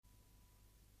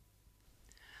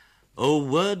"Oh,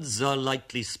 words are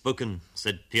lightly spoken,"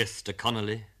 said Pierce to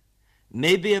Connolly.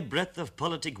 "Maybe a breath of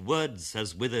politic words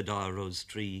has withered our rose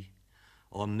tree,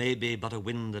 or maybe but a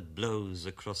wind that blows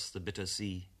across the bitter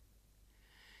sea."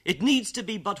 "It needs to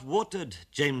be but watered,"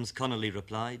 James Connolly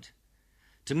replied,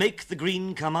 "to make the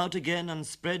green come out again and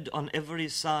spread on every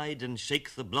side and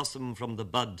shake the blossom from the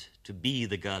bud to be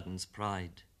the garden's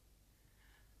pride."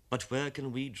 "But where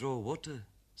can we draw water,"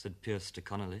 said Pierce to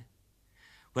Connolly,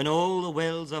 "when all the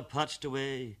wells are parched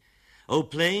away? Oh,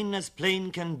 plain as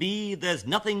plain can be, there's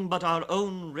nothing but our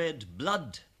own red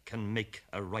blood can make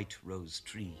a right rose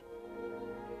tree."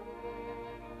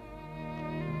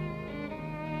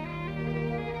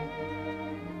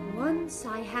 Once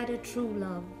I had a true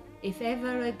love, if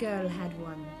ever a girl had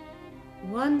one.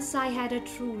 Once I had a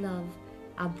true love,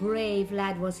 a brave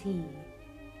lad was he.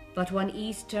 But one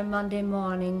Easter Monday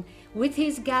morning, with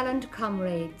his gallant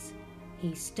comrades,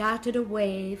 he started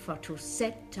away for to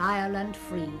set Ireland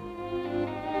free.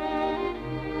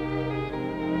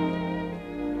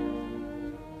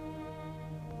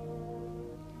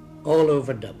 All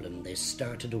over Dublin they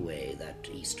started away that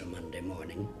Easter Monday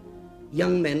morning,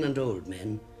 young men and old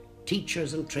men,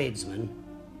 teachers and tradesmen,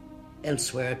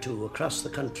 elsewhere too, across the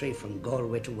country from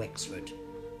Galway to Wexford,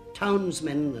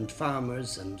 townsmen and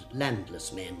farmers and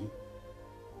landless men,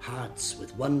 hearts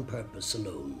with one purpose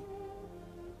alone.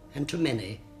 And to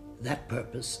many, that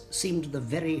purpose seemed the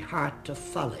very heart of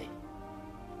folly.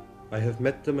 I have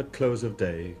met them at close of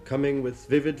day, coming with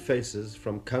vivid faces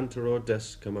from counter or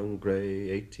desk among grey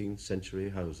 18th century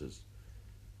houses.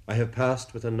 I have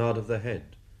passed with a nod of the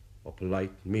head, or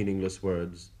polite, meaningless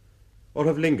words, or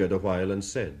have lingered a while and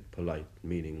said polite,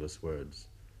 meaningless words,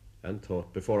 and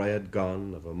thought before I had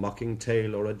gone of a mocking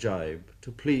tale or a jibe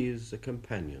to please a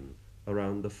companion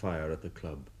around the fire at the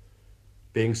club,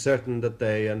 being certain that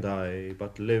they and I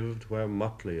but lived where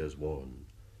motley is worn,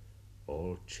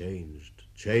 all changed,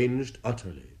 changed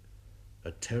utterly,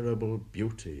 a terrible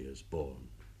beauty is born.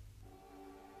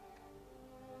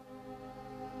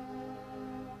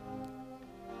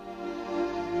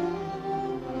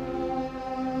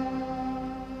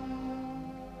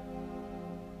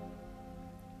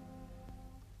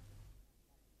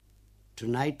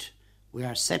 Tonight we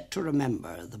are set to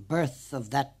remember the birth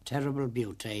of that terrible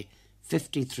beauty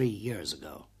 53 years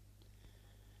ago.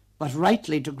 But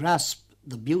rightly to grasp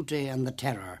the beauty and the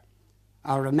terror,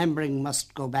 our remembering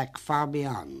must go back far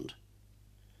beyond.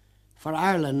 For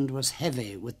Ireland was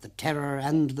heavy with the terror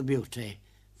and the beauty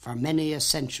for many a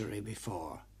century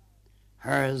before.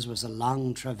 Hers was a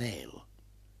long travail.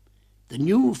 The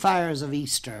new fires of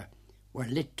Easter were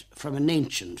lit from an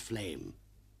ancient flame.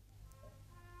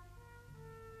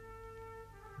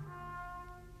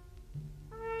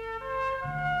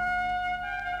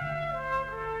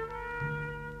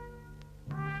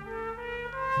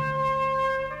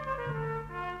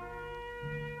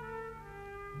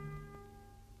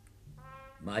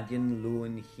 Madin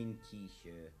luan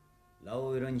chintíise,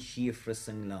 laur an siafras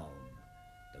an lawn,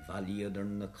 de valiadar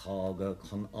na cága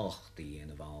chun achtaí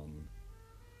in a bhaun.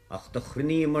 Ach de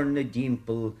chrunímar na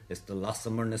dimpel is de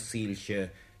lasamar na sílse,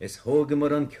 is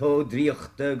hógamar an ceó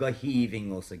dríochta go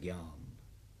híving os a gyan.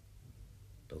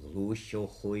 De glúis o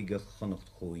chuige chonacht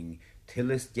chuing,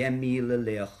 tillis 10,000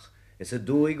 leach, is a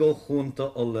dúig o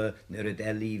chunta ulle nar a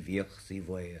deli viach si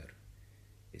bhair.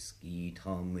 Is gyd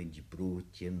hamid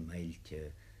brútje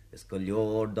meilte, is go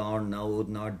leor dar náud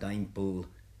nar daimpel,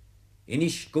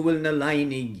 inis gwyl na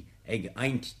leinig ag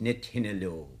eint na tinne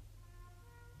leo.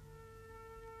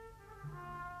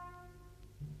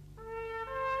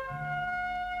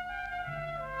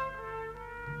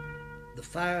 The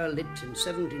fire lit in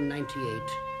 1798,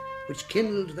 which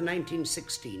kindled the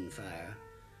 1916 fire,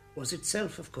 was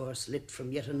itself, of course, lit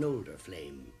from yet an older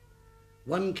flame,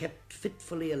 one kept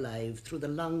fitfully alive through the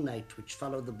long night which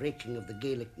followed the breaking of the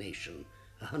Gaelic nation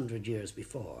 100 years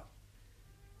before.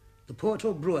 The poet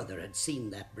O'Brother had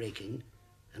seen that breaking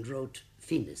and wrote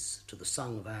Finis to the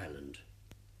Song of Ireland.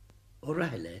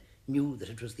 O'Reilly knew that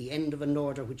it was the end of an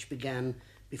order which began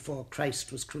before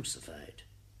Christ was crucified.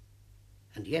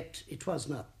 And yet it was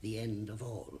not the end of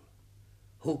all.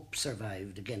 Hope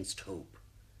survived against hope.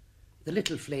 The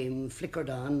little flame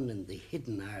flickered on in the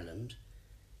hidden Ireland,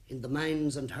 in the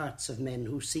minds and hearts of men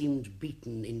who seemed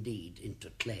beaten indeed into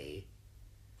clay,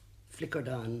 flickered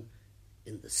on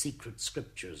in the secret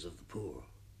scriptures of the poor.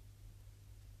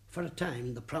 For a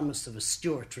time, the promise of a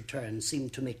Stuart return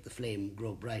seemed to make the flame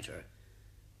grow brighter,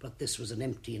 but this was an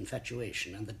empty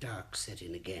infatuation, and the dark set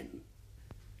in again.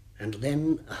 And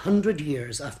then, 100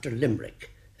 years after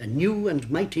Limerick, a new and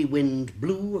mighty wind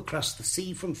blew across the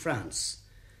sea from France,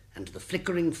 and the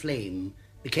flickering flame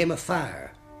became a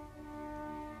fire.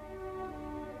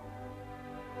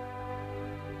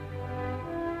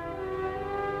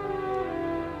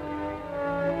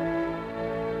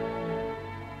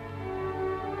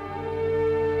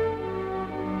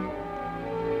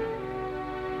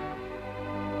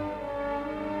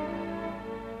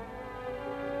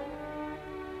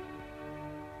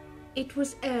 It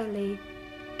was early,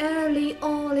 early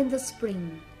all in the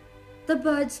spring. The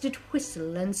birds did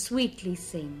whistle and sweetly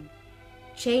sing,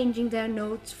 changing their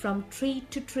notes from tree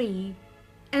to tree,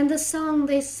 and the song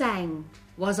they sang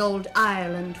was Old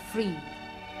Ireland Free.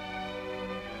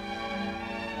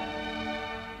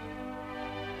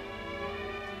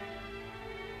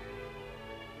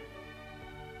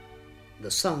 The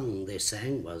song they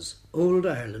sang was Old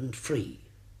Ireland Free.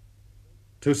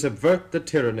 To subvert the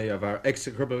tyranny of our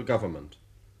execrable government,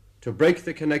 to break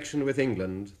the connection with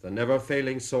England, the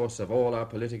never-failing source of all our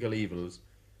political evils,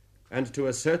 and to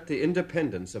assert the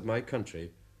independence of my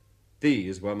country,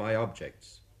 these were my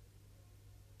objects.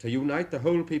 To unite the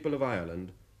whole people of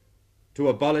Ireland, to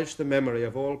abolish the memory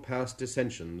of all past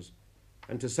dissensions,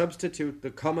 and to substitute the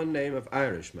common name of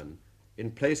Irishman in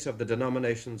place of the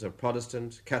denominations of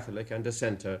Protestant, Catholic, and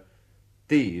Dissenter,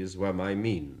 these were my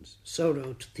means. So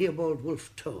wrote Theobald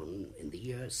Wolfe Tone in the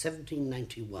year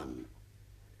 1791.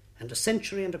 And a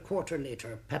century and a quarter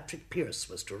later, Patrick Pearse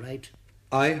was to write,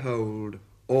 I hold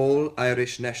all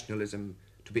Irish nationalism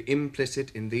to be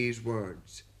implicit in these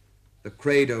words. The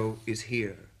credo is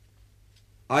here.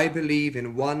 I believe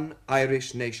in one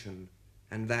Irish nation,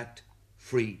 and that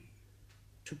free.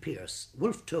 To Pearse,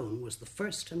 Wolfe Tone was the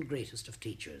first and greatest of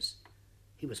teachers.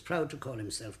 He was proud to call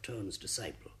himself Tone's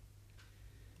disciple.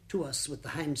 To us, with the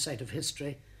hindsight of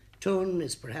history, Tone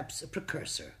is perhaps a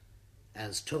precursor,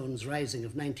 as Tone's Rising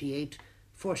of 98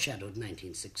 foreshadowed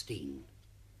 1916.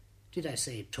 Did I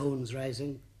say Tone's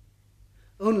Rising?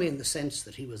 Only in the sense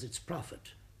that he was its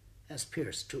prophet, as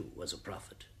Pearse too was a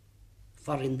prophet.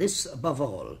 For in this, above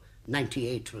all,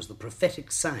 98 was the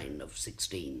prophetic sign of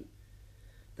 16,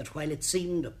 that while it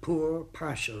seemed a poor,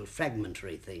 partial,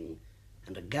 fragmentary thing,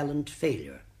 and a gallant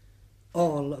failure,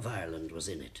 all of Ireland was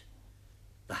in it.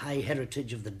 The high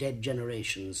heritage of the dead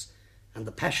generations, and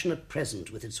the passionate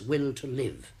present with its will to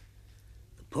live,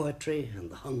 the poetry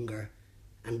and the hunger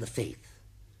and the faith.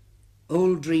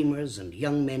 Old dreamers and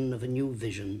young men of a new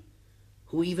vision,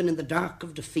 who even in the dark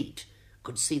of defeat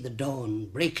could see the dawn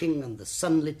breaking on the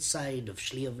sunlit side of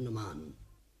Sliabh na Man.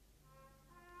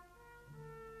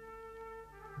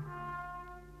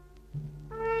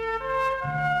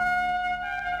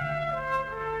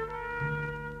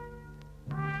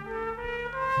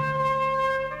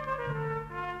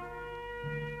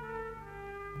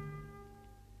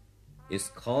 Is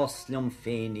cáslam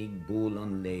fénig búl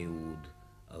an léúd,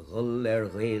 a ghull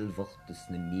réalmhachtas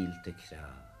na mílte crá.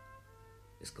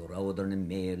 Is go ráidar na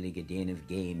méirlig a déanamh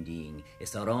géimdín,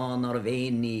 is arán ar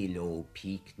bhéin níl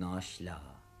píc ná slá.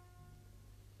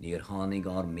 Níor tháinig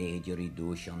ar méidir I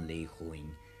dúis an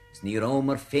léchúin, is ní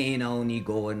rámar féin án I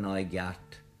ggóir ná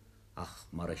gceart, ach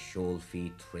mar a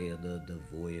seolfaí tréada de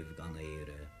bhuaimh gan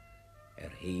éire,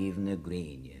 thaobh na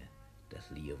gréine de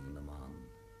Sliabh na Man.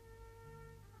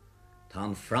 Tá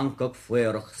Francach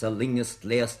fuireach sa lingas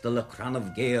léasta le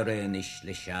cranamh géire inis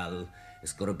le seall,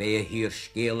 is gur bé hir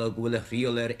scéala ghuiile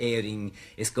rial éiring,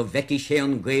 is go bheici sé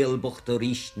an gaelbocht a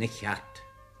ríist na cheart.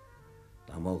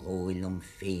 Tá mo ghóilm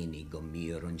fénig go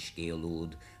mír an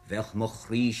scéalúd, bheith mo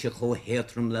chríise cho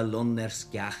hétrum le lun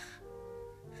sceach,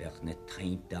 bheith na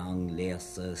tainte an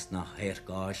léasas na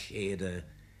hairgá séide,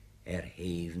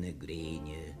 thaobh na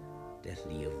gréine de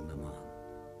Sliabh na Man.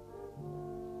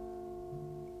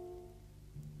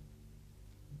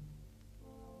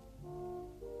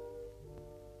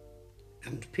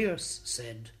 And Pearse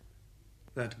said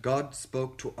that God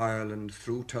spoke to Ireland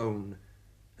through Tone,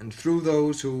 and through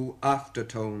those who, after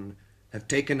Tone, have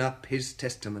taken up his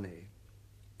testimony,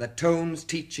 that Tone's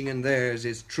teaching and theirs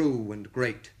is true and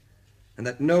great, and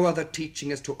that no other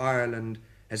teaching as to Ireland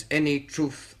has any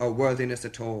truth or worthiness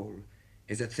at all,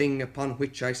 is a thing upon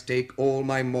which I stake all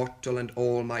my mortal and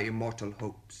all my immortal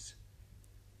hopes.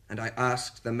 And I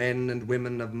ask the men and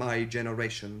women of my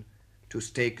generation to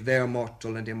stake their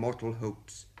mortal and immortal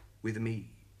hopes with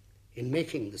me. In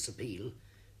making this appeal,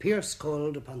 Pearse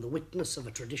called upon the witness of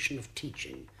a tradition of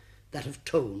teaching, that of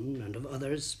Tone and of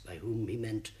others, by whom he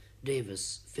meant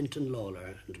Davis, Fintan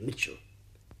Lawler, and Mitchell.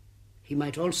 He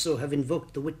might also have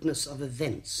invoked the witness of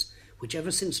events, which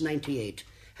ever since 98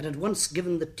 had at once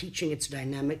given the teaching its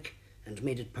dynamic and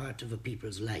made it part of a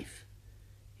people's life.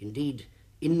 Indeed,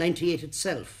 in 98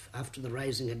 itself, after the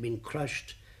Rising had been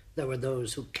crushed, there were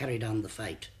those who carried on the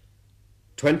fight.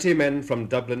 20 men from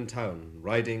Dublin town,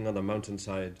 riding on the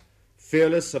mountainside,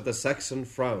 fearless of the Saxon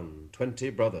frown,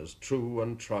 20 brothers, true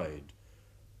and tried.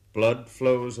 Blood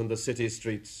flows in the city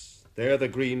streets, there the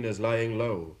green is lying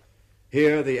low,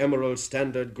 here the emerald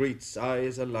standard greets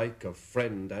eyes alike of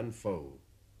friend and foe.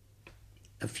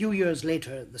 A few years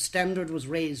later, the standard was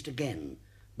raised again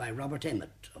by Robert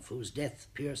Emmet, of whose death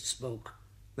Pearse spoke,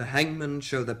 The hangman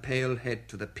showed the pale head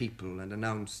to the people and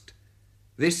announced,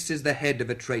 "This is the head of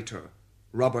a traitor,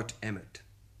 Robert Emmet."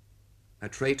 A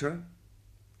traitor?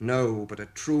 No, but a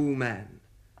true man.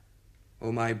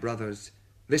 O my brothers,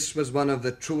 this was one of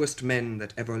the truest men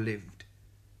that ever lived.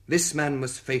 This man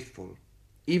was faithful,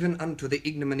 even unto the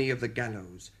ignominy of the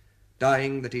gallows,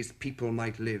 dying that his people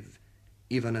might live,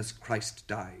 even as Christ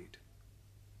died.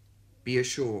 Be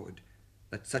assured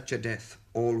that such a death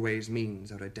always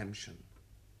means a redemption.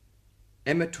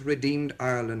 Emmet redeemed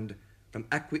Ireland from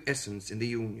acquiescence in the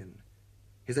Union.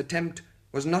 His attempt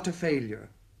was not a failure,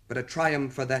 but a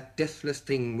triumph for that deathless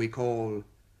thing we call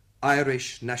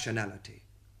Irish nationality.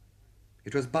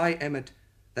 It was by Emmet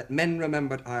that men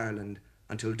remembered Ireland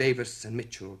until Davis and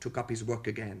Mitchell took up his work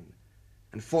again,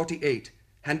 and 48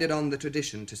 handed on the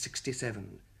tradition to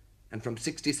 67, and from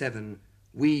 67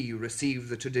 we receive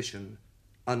the tradition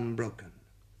unbroken.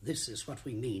 This is what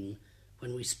we mean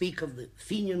when we speak of the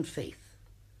Fenian faith,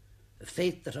 a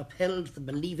faith that upheld the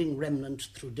believing remnant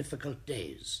through difficult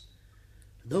days.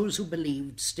 Those who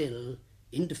believed still,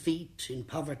 in defeat, in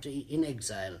poverty, in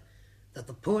exile, that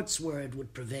the poet's word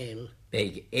would prevail.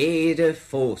 Beg ere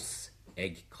fós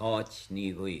ag cáit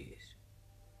ní ghuir.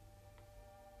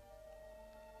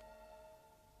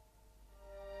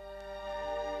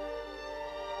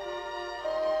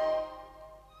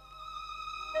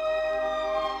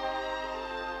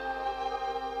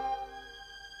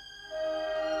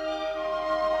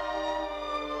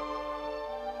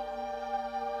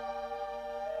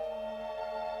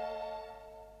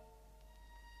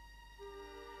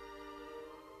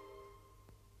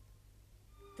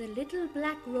 The little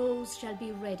black rose shall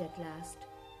be red at last.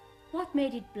 What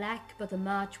made it black but the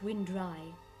March wind dry,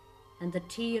 and the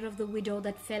tear of the widow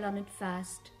that fell on it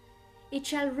fast? It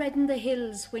shall redden the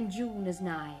hills when June is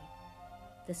nigh.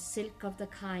 The silk of the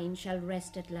kine shall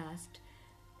rest at last.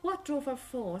 What drove her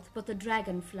forth but the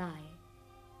dragonfly?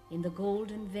 In the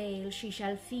golden vale she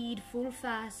shall feed full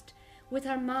fast, with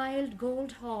her mild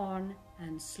gold horn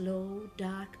and slow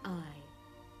dark eye.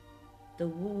 The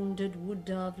wounded wood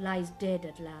dove lies dead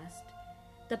at last.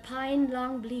 The pine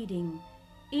long bleeding,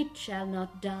 it shall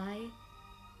not die.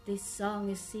 This song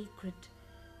is secret.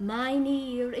 Mine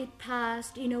ear it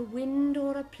passed in a wind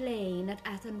or a plain at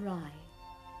Athenry.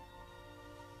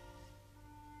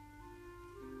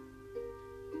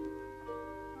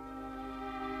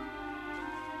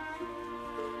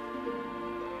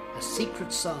 A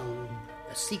secret song,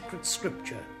 a secret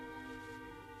scripture,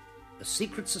 a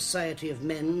secret society of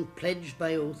men pledged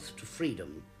by oath to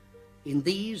freedom. In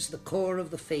these, the core of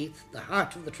the faith, the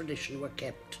heart of the tradition were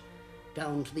kept,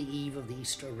 down to the eve of the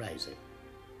Easter rising.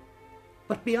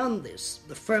 But beyond this,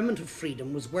 the ferment of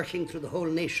freedom was working through the whole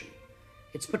nation.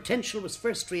 Its potential was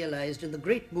first realized in the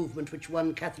great movement which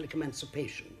won Catholic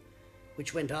emancipation,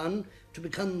 which went on to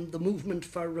become the movement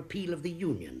for repeal of the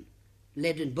Union,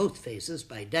 led in both phases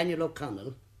by Daniel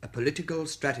O'Connell, a political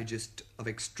strategist of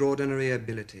extraordinary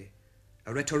ability,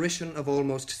 a rhetorician of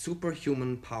almost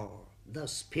superhuman power.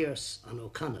 Thus Pearse on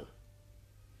O'Connell.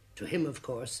 To him, of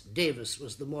course, Davis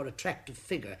was the more attractive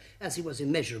figure, as he was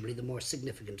immeasurably the more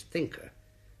significant thinker.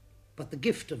 But the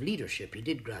gift of leadership he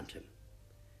did grant him.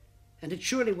 And it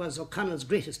surely was O'Connell's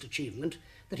greatest achievement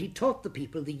that he taught the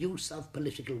people the use of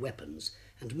political weapons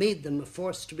and made them a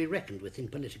force to be reckoned with in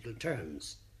political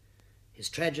terms. His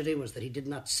tragedy was that he did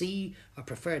not see, or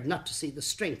preferred not to see, the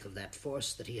strength of that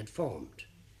force that he had formed.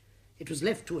 It was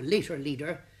left to a later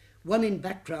leader, one in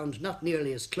background not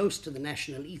nearly as close to the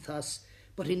national ethos,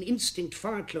 but in instinct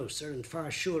far closer and far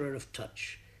surer of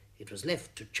touch. It was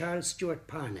left to Charles Stuart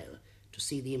Parnell to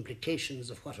see the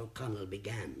implications of what O'Connell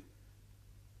began.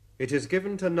 It is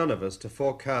given to none of us to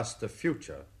forecast the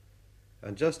future,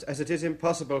 and just as it is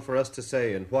impossible for us to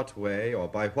say in what way or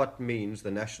by what means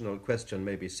the national question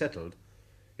may be settled,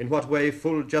 in what way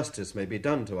full justice may be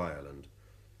done to Ireland,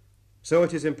 so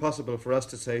it is impossible for us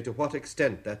to say to what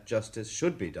extent that justice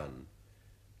should be done.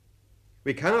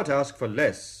 We cannot ask for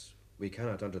less, we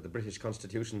cannot under the British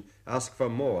Constitution ask for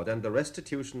more than the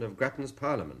restitution of Grattan's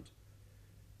Parliament.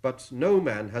 But no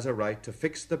man has a right to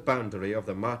fix the boundary of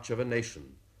the march of a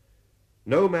nation.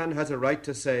 No man has a right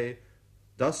to say,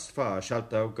 "Thus far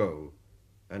shalt thou go,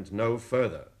 and no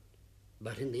further."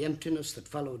 But in the emptiness that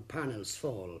followed Parnell's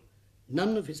fall,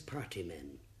 none of his party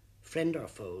men, friend or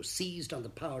foe, seized on the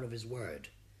power of his word.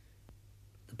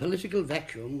 The political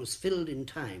vacuum was filled in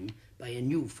time by a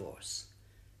new force.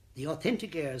 The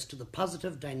authentic heirs to the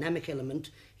positive dynamic element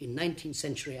in 19th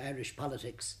century Irish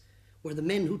politics were the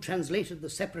men who translated the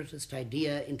separatist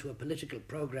idea into a political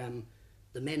programme,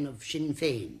 the men of Sinn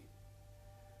Féin.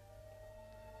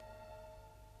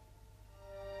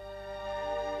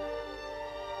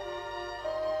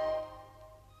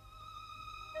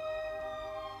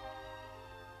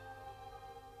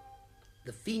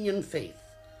 Fenian faith,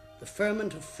 the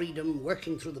ferment of freedom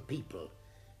working through the people,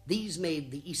 these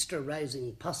made the Easter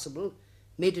rising possible,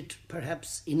 made it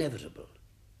perhaps inevitable.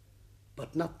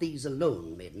 But not these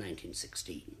alone made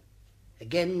 1916.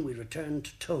 Again we return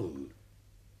to tone.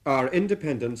 Our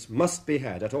independence must be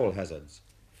had at all hazards.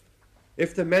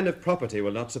 If the men of property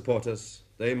will not support us,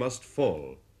 they must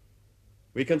fall.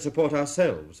 We can support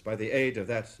ourselves by the aid of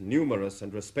that numerous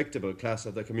and respectable class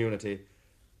of the community,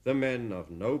 the men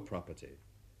of no property.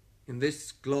 In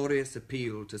this glorious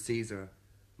appeal to Caesar,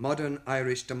 modern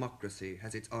Irish democracy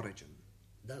has its origin.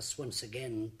 Thus once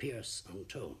again Pearse on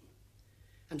tone.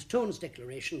 And Tone's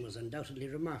declaration was undoubtedly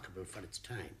remarkable for its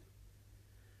time.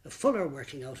 A fuller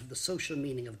working out of the social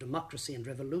meaning of democracy and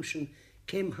revolution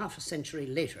came half a century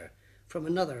later from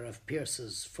another of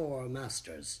Pearse's four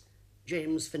masters,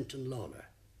 James Fintan Lalor.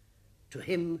 To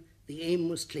him the aim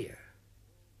was clear.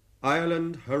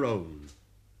 Ireland her own,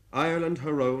 Ireland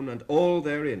her own, and all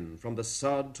therein, from the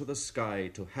sod to the sky,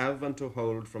 to have and to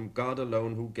hold from God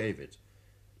alone who gave it,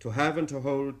 to have and to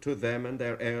hold to them and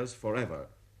their heirs forever,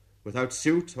 without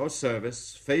suit or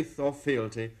service, faith or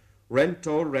fealty, rent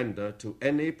or render to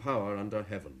any power under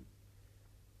heaven.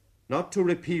 Not to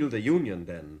repeal the Union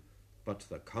then, but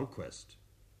the conquest.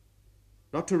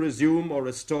 Not to resume or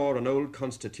restore an old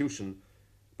constitution,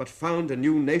 but found a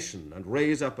new nation and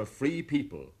raise up a free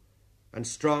people, and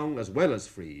strong as well as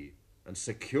free, and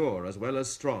secure as well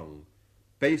as strong,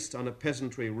 based on a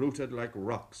peasantry rooted like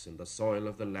rocks in the soil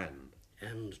of the land.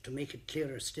 And to make it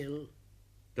clearer still,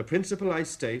 the principle I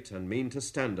state and mean to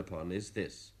stand upon is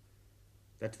this,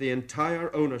 that the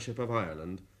entire ownership of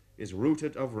Ireland is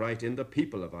rooted of right in the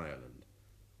people of Ireland,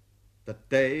 that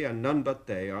they and none but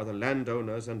they are the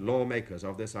landowners and lawmakers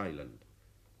of this island,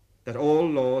 that all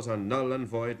laws are null and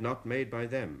void not made by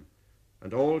them,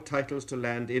 and all titles to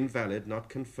land invalid not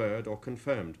conferred or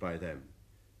confirmed by them,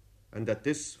 and that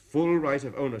this full right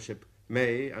of ownership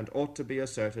may and ought to be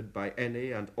asserted by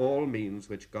any and all means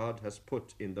which God has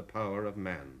put in the power of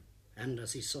man. And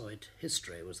as he saw it,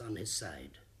 history was on his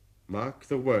side. Mark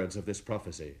the words of this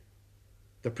prophecy.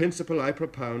 The principle I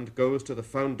propound goes to the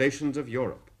foundations of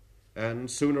Europe, and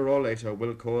sooner or later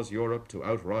will cause Europe to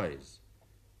outrise.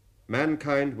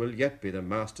 Mankind will yet be the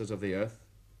masters of the earth.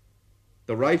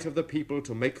 The right of the people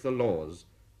to make the laws,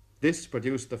 this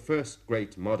produced the first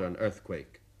great modern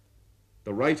earthquake.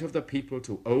 The right of the people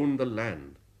to own the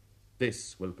land,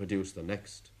 this will produce the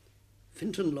next.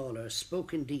 Fintan Lalor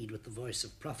spoke indeed with the voice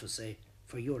of prophecy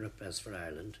for Europe as for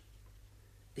Ireland.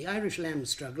 The Irish land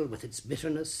struggle, with its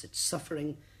bitterness, its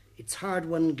suffering, its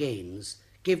hard-won gains,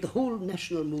 gave the whole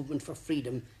national movement for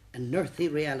freedom an earthy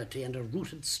reality and a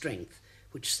rooted strength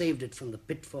which saved it from the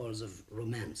pitfalls of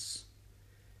romance.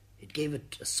 It gave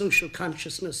it a social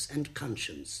consciousness and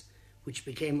conscience, which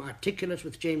became articulate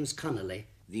with James Connolly.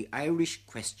 The Irish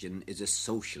question is a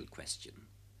social question.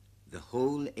 The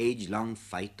whole age-long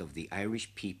fight of the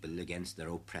Irish people against their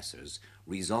oppressors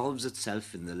resolves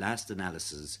itself in the last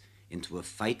analysis into a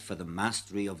fight for the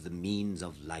mastery of the means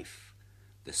of life,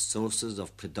 the sources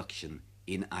of production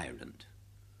in Ireland.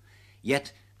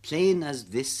 Yet, plain as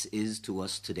this is to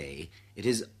us today, it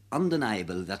is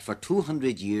undeniable that for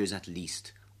 200 years at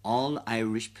least, all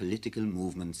Irish political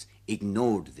movements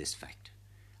ignored this fact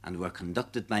and were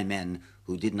conducted by men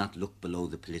who did not look below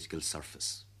the political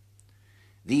surface.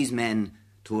 These men,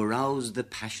 to arouse the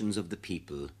passions of the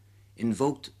people,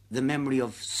 invoked the memory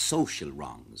of social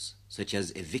wrongs, such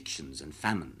as evictions and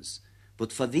famines,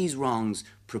 but for these wrongs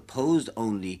proposed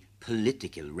only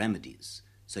political remedies,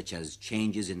 such as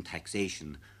changes in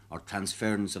taxation or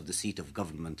transference of the seat of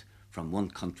government from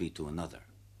one country to another.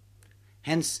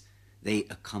 Hence, they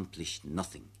accomplished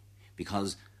nothing,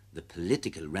 because the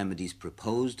political remedies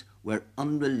proposed were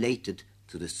unrelated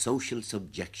to the social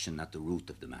subjection at the root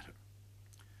of the matter.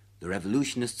 The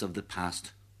revolutionists of the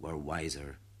past were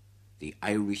wiser. The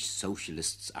Irish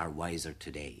socialists are wiser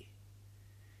today.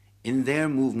 In their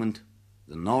movement,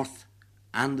 the North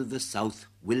and the South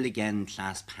will again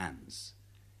clasp hands.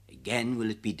 Again will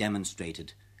it be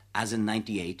demonstrated, as in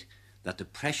 98, that the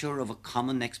pressure of a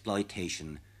common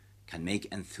exploitation can make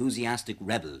enthusiastic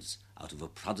rebels out of a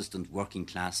Protestant working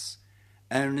class,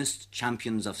 earnest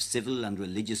champions of civil and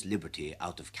religious liberty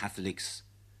out of Catholics,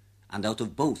 and out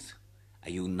of both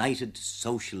a united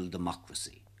social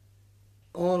democracy.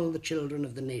 All the children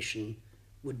of the nation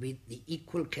would be the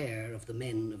equal care of the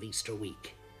men of Easter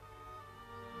week.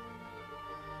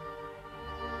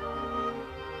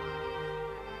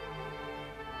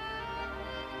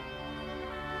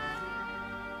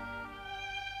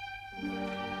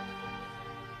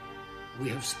 We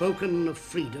have spoken of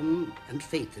freedom and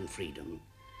faith in freedom,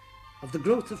 of the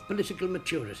growth of political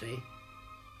maturity,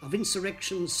 of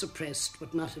insurrections suppressed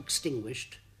but not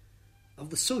extinguished, of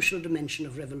the social dimension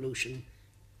of revolution,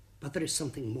 but there is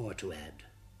something more to add,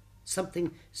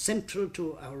 something central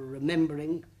to our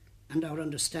remembering and our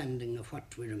understanding of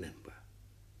what we remember.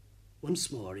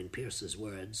 Once more, in Pearse's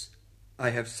words,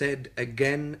 I have said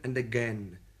again and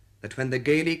again that when the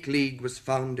Gaelic League was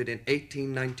founded in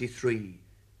 1893,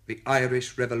 the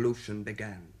Irish Revolution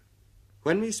began.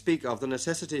 When we speak of the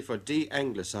necessity for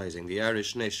de-Anglicising the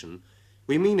Irish nation,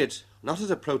 we mean it not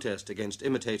as a protest against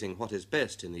imitating what is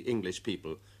best in the English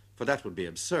people, for that would be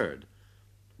absurd,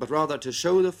 but rather to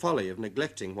show the folly of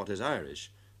neglecting what is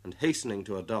Irish and hastening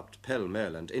to adopt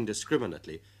pell-mell and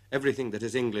indiscriminately everything that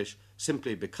is English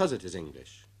simply because it is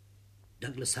English.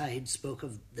 Douglas Hyde spoke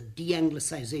of the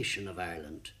de-Anglicisation of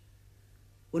Ireland.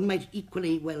 One might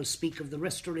equally well speak of the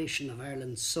restoration of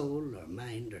Ireland's soul or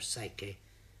mind or psyche.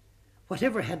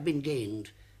 Whatever had been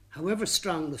gained, however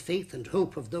strong the faith and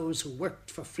hope of those who worked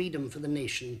for freedom for the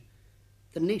nation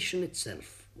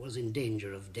itself was in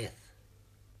danger of death.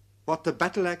 What the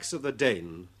battle-axe of the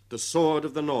Dane, the sword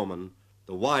of the Norman,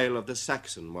 the wile of the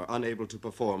Saxon were unable to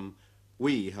perform,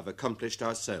 we have accomplished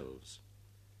ourselves.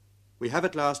 We have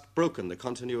at last broken the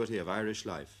continuity of Irish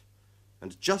life,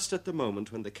 and just at the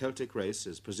moment when the Celtic race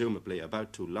is presumably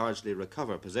about to largely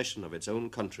recover possession of its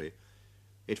own country,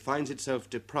 it finds itself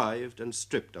deprived and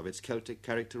stripped of its Celtic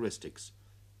characteristics,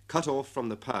 cut off from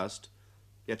the past,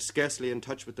 yet scarcely in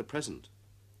touch with the present.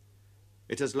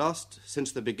 It has lost,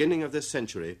 since the beginning of this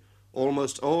century,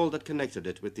 almost all that connected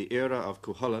it with the era of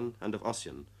Cuchulainn and of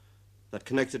Ossian, that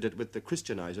connected it with the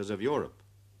Christianizers of Europe.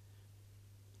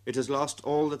 It has lost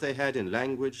all that they had in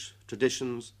language,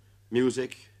 traditions,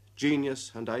 music,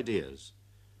 genius, and ideas.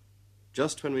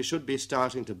 Just when we should be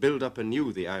starting to build up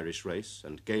anew the Irish race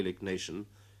and Gaelic nation,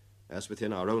 as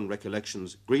within our own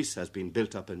recollections Greece has been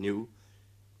built up anew,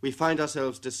 we find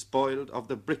ourselves despoiled of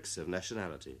the bricks of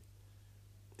nationality.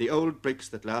 The old bricks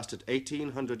that lasted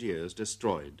 1800 years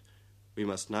destroyed, we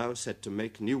must now set to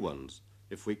make new ones,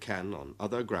 if we can, on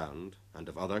other ground and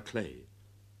of other clay.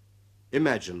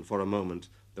 Imagine for a moment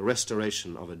the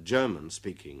restoration of a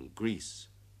German-speaking Greece.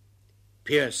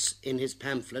 Pearse, in his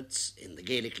pamphlets, in the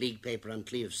Gaelic League paper on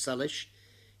Cleave Sullish,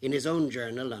 in his own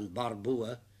journal on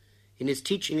Barbua, in his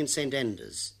teaching in St.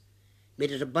 Enda's,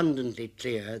 made it abundantly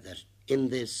clear that in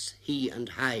this he and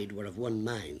Hyde were of one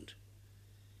mind.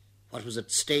 What was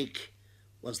at stake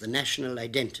was the national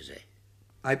identity.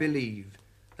 I believe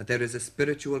that there is a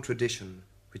spiritual tradition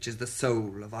which is the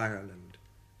soul of Ireland,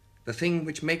 the thing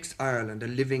which makes Ireland a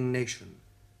living nation,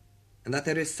 and that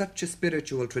there is such a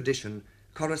spiritual tradition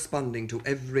corresponding to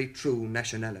every true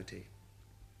nationality.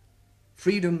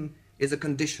 Freedom is a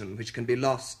condition which can be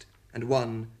lost and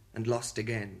won and lost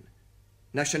again.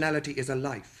 Nationality is a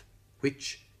life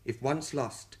which, if once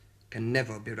lost, can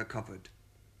never be recovered.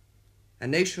 A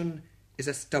nation is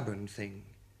a stubborn thing,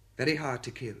 very hard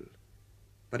to kill,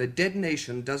 but a dead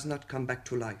nation does not come back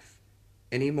to life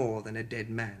any more than a dead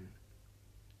man.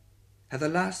 Had the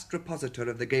last repositor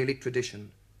of the Gaelic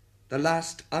tradition, the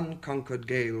last unconquered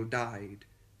Gael, died,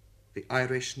 the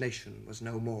Irish nation was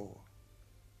no more.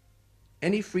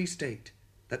 Any free state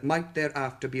that might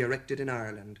thereafter be erected in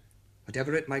Ireland,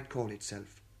 whatever it might call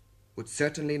itself, would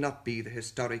certainly not be the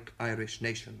historic Irish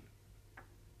nation.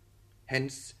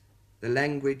 Hence, the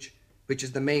language, which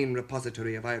is the main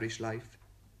repository of Irish life,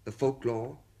 the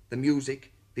folklore, the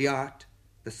music, the art,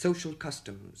 the social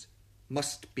customs,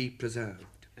 must be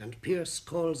preserved. And Pearse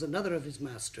calls another of his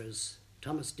masters,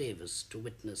 Thomas Davis, to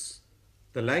witness.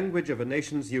 The language of a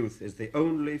nation's youth is the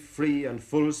only free and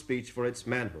full speech for its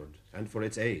manhood and for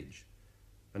its age.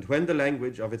 And when the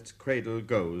language of its cradle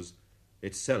goes,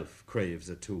 itself craves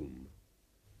a tomb.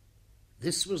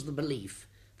 This was the belief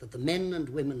that the men and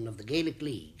women of the Gaelic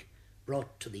League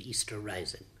brought to the Easter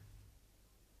Rising.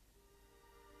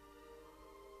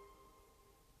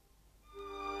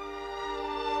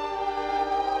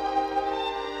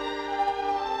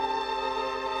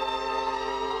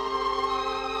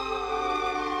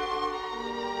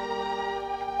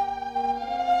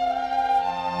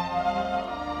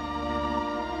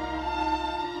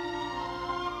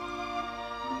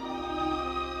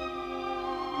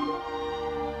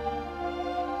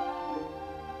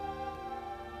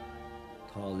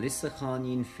 Lissa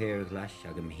chanín fairglas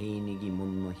agam hénig I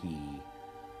mun mo hí,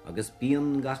 agus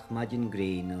bíon gach madin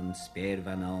grénan spéir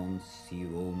vanán si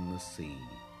róm na sí.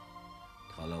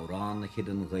 Tá lárán chid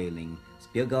an ghéling,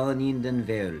 spiaganín den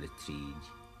verle tríd,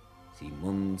 si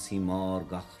mun si mar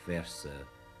gach versa,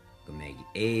 go meg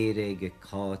éire ge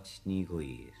cáit ní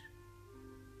ghuir.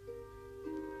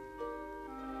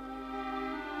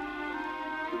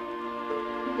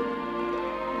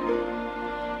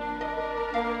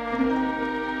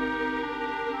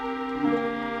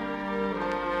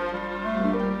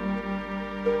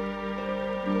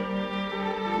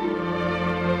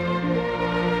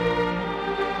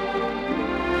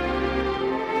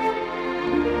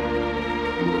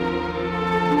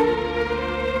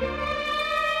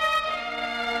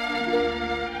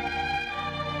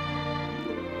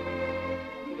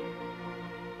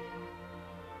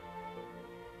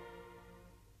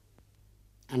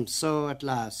 And so at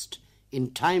last, in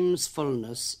time's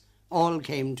fullness, all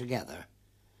came together.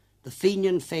 The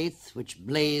Fenian faith which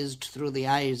blazed through the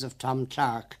eyes of Tom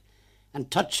Clark and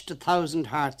touched 1,000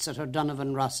 hearts at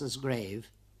O'Donovan Ross's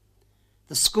grave,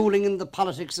 the schooling in the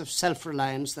politics of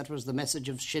self-reliance that was the message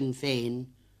of Sinn Féin,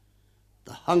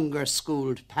 the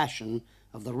hunger-schooled passion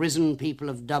of the risen people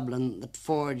of Dublin that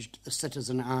forged the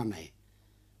citizen army,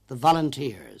 the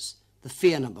volunteers, the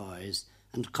Fianna Boys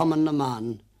and Cumann na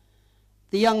Món,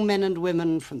 the young men and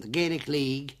women from the Gaelic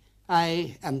League,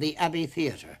 aye, and the Abbey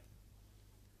Theatre.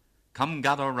 Come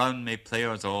gather round me,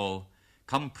 players all,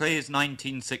 come praise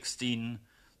 1916,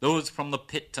 those from the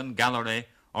pit and gallery,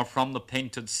 or from the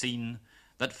painted scene,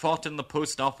 that fought in the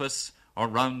post office, or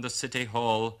round the city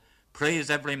hall. Praise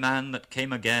every man that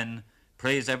came again,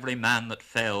 praise every man that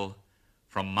fell.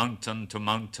 From mountain to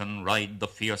mountain ride the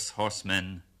fierce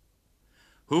horsemen.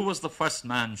 Who was the first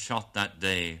man shot that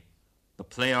day? The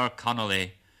player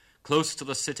Connolly. Close to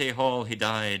the city hall he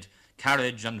died,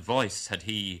 carriage and voice had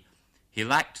he. He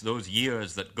lacked those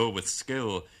years that go with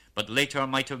skill, but later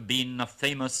might have been a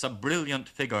famous, a brilliant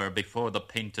figure before the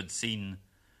painted scene.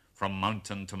 From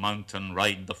mountain to mountain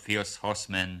ride the fierce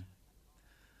horsemen.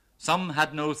 Some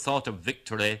had no thought of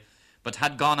victory, but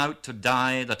had gone out to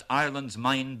die, that Ireland's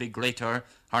mind be greater,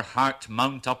 her heart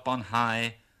mount up on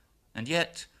high. And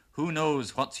yet, who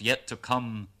knows what's yet to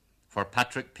come? For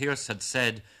Patrick Pearse had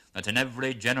said that in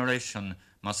every generation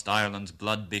must Ireland's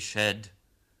blood be shed.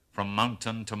 From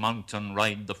mountain to mountain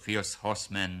ride the fierce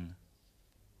horsemen.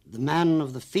 The man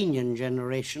of the Fenian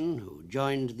generation who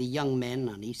joined the young men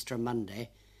on Easter Monday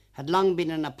had long been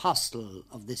an apostle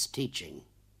of this teaching.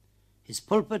 His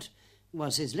pulpit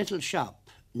was his little shop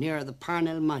near the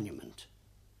Parnell Monument.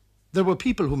 There were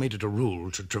people who made it a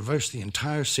rule to traverse the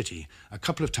entire city a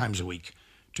couple of times a week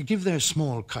to give their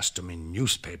small custom in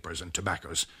newspapers and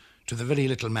tobaccos to the very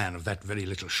little man of that very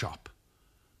little shop.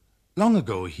 Long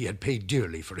ago he had paid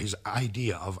dearly for his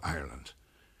idea of Ireland,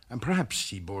 and perhaps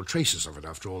he bore traces of it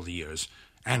after all the years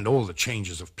and all the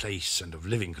changes of place and of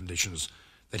living conditions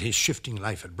that his shifting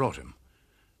life had brought him.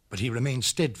 But he remained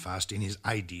steadfast in his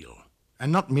ideal,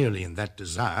 and not merely in that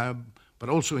desire, but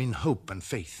also in hope and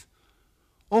faith.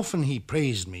 Often he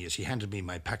praised me as he handed me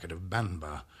my packet of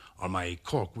Banba or my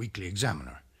Cork Weekly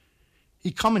Examiner.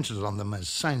 He commented on them as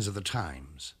signs of the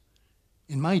times.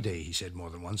 In my day, he said more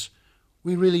than once,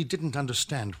 we really didn't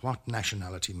understand what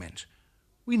nationality meant.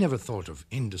 We never thought of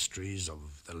industries,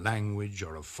 of the language,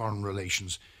 or of foreign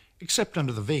relations, except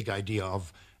under the vague idea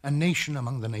of a nation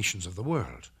among the nations of the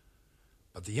world.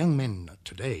 But the young men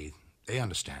today, they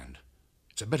understand.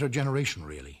 It's a better generation,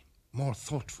 really, more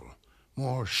thoughtful,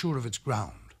 more sure of its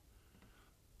ground.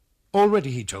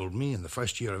 Already, he told me, in the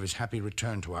first year of his happy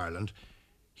return to Ireland,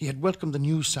 he had welcomed the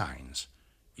new signs.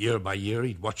 Year by year,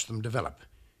 he'd watched them develop.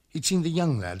 He'd seen the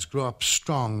young lads grow up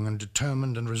strong and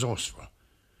determined and resourceful.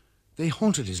 They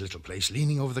haunted his little place,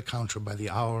 leaning over the counter by the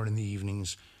hour in the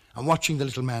evenings and watching the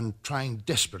little man trying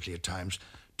desperately at times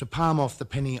to palm off the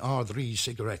penny R3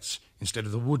 cigarettes instead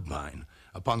of the woodbine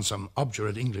upon some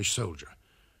obdurate English soldier.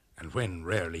 And when,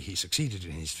 rarely, he succeeded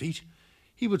in his feat,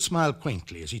 he would smile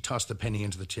quaintly as he tossed the penny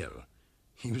into the till.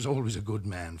 He was always a good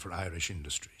man for Irish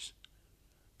industries.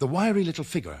 The wiry little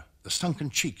figure, the sunken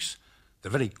cheeks, the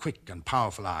very quick and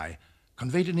powerful eye,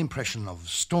 conveyed an impression of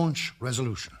staunch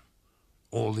resolution.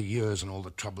 All the years and all the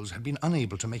troubles had been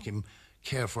unable to make him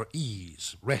care for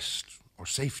ease, rest, or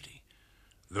safety.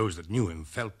 Those that knew him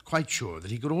felt quite sure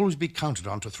that he could always be counted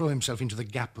on to throw himself into the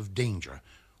gap of danger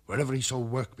wherever he saw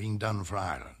work being done for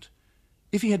Ireland.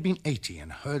 If he had been 80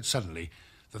 and heard suddenly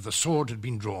that the sword had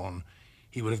been drawn,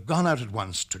 he would have gone out at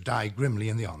once to die grimly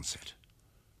in the onset.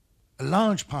 A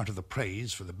large part of the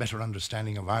praise for the better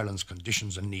understanding of Ireland's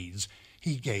conditions and needs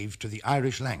he gave to the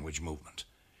Irish language movement.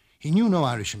 He knew no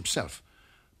Irish himself,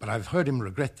 but I've heard him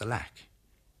regret the lack.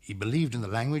 He believed in the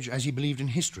language as he believed in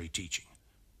history teaching.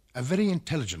 A very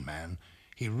intelligent man,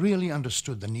 he really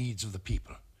understood the needs of the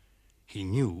people. He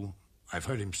knew, I've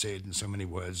heard him say it in so many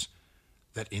words,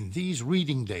 that in these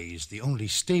reading days the only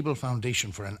stable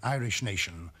foundation for an Irish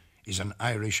nation is an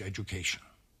Irish education.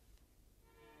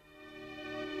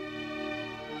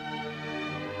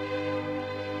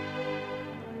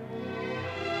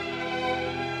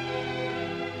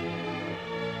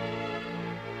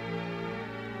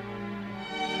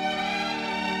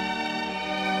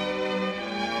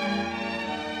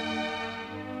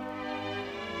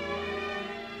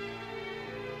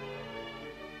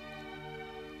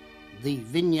 The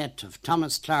vignette of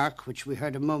Thomas Clark, which we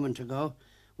heard a moment ago,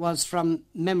 was from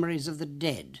Memories of the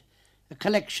Dead, a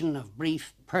collection of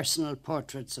brief personal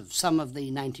portraits of some of the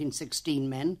 1916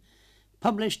 men,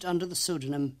 published under the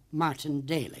pseudonym Martin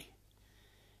Daly.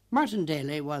 Martin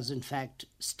Daly was, in fact,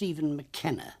 Stephen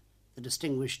McKenna, the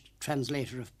distinguished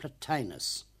translator of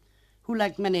Plotinus, who,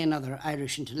 like many another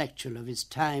Irish intellectual of his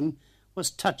time,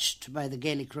 was touched by the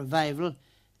Gaelic revival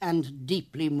and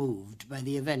deeply moved by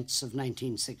the events of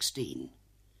 1916.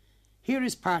 Here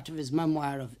is part of his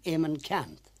memoir of Eamon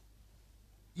Cant.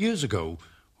 Years ago,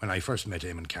 when I first met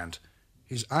Eamon Cant,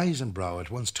 his eyes and brow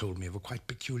at once told me of a quite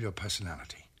peculiar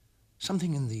personality.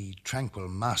 Something in the tranquil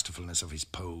masterfulness of his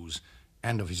pose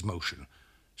and of his motion,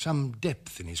 some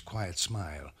depth in his quiet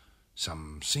smile,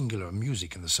 some singular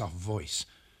music in the soft voice,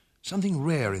 something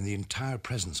rare in the entire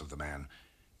presence of the man,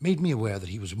 made me aware that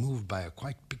he was moved by a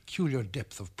quite peculiar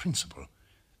depth of principle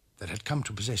that had come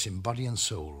to possess him body and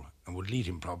soul and would lead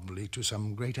him probably to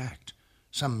some great act,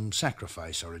 some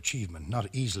sacrifice or achievement not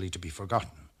easily to be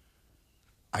forgotten.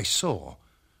 I saw,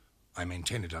 I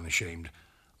maintain it unashamed,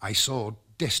 I saw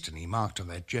destiny marked on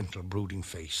that gentle, brooding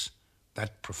face,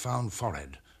 that profound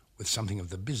forehead with something of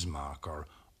the Bismarck or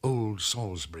old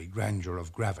Salisbury grandeur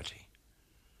of gravity.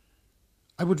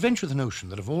 I would venture the notion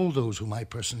that of all those whom I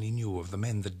personally knew of the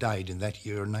men that died in that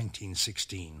year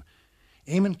 1916,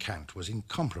 Eamon Cant was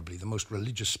incomparably the most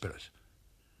religious spirit.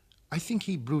 I think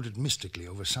he brooded mystically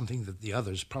over something that the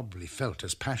others probably felt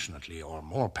as passionately or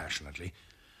more passionately,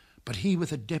 but he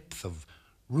with a depth of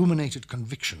ruminated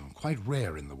conviction quite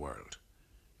rare in the world.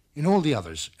 In all the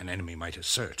others, an enemy might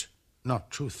assert, not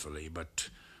truthfully, but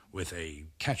with a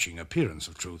catching appearance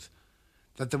of truth,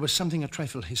 that there was something a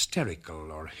trifle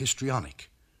hysterical or histrionic.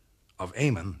 Of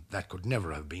Eamon, that could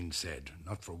never have been said,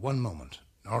 not for one moment,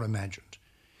 nor imagined.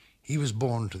 He was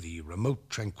born to the remote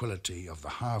tranquillity of the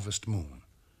harvest moon.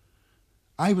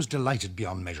 I was delighted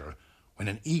beyond measure when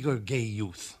an eager, gay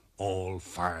youth, all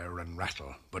fire and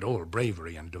rattle, but all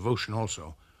bravery and devotion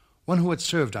also, one who had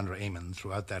served under Eamon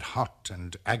throughout that hot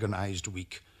and agonized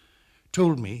week,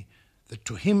 told me that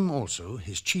to him also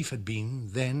his chief had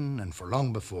been, then and for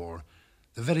long before,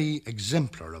 the very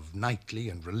exemplar of knightly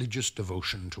and religious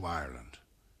devotion to Ireland.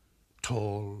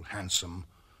 Tall, handsome,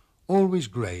 always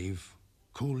grave,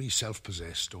 coolly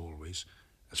self-possessed always,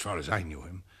 as far as I knew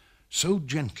him, so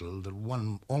gentle that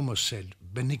one almost said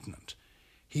benignant,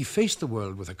 he faced the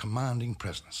world with a commanding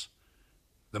presence.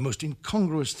 The most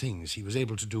incongruous things he was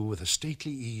able to do with a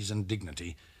stately ease and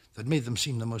dignity that made them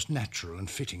seem the most natural and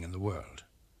fitting in the world.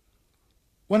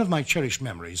 One of my cherished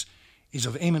memories is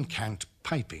of Eamon Cant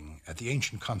piping at the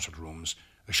ancient concert rooms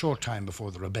a short time before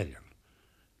the rebellion.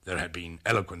 There had been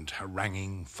eloquent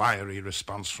haranguing, fiery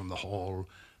response from the hall,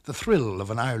 the thrill of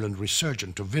an Ireland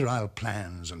resurgent to virile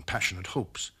plans and passionate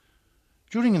hopes.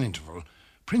 During an interval,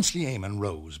 princely Eamon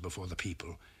rose before the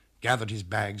people, gathered his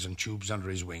bags and tubes under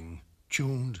his wing,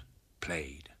 tuned,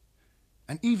 played.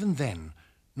 And even then,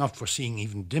 not foreseeing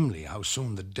even dimly how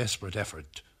soon the desperate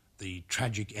effort, the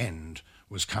tragic end,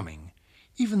 was coming,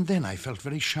 even then I felt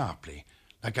very sharply,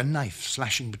 like a knife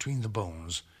slashing between the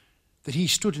bones, that he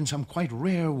stood in some quite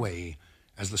rare way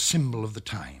as the symbol of the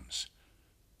times.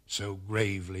 So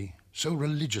gravely, so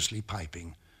religiously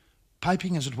piping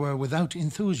as it were without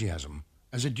enthusiasm,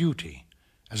 as a duty,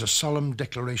 as a solemn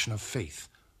declaration of faith,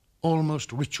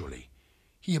 almost ritually,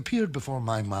 he appeared before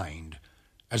my mind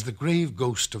as the grave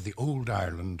ghost of the old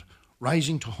Ireland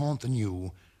rising to haunt the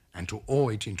new and to awe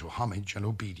it into homage and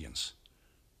obedience.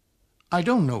 I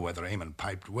don't know whether Eamon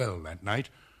piped well that night,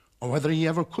 or whether he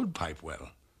ever could pipe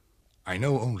well. I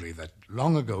know only that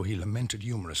long ago he lamented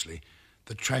humorously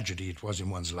the tragedy it was in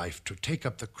one's life to take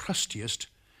up the crustiest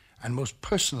and most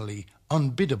personally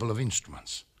unbiddable of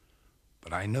instruments.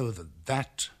 But I know that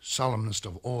that solemnest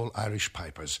of all Irish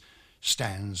pipers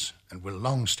stands and will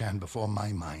long stand before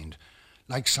my mind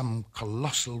like some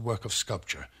colossal work of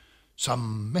sculpture,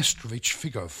 some Mestrovich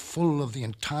figure full of the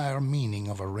entire meaning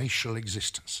of a racial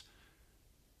existence.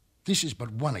 This is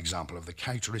but one example of the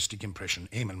characteristic impression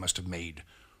Eamon must have made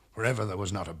wherever there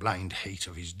was not a blind hate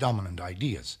of his dominant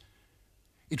ideas.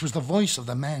 It was the voice of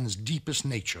the man's deepest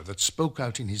nature that spoke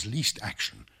out in his least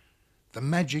action, the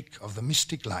magic of the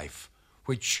mystic life,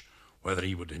 which, whether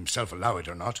he would himself allow it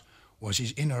or not, was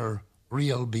his inner,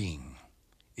 real being.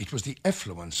 It was the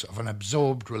effluence of an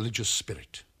absorbed religious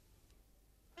spirit.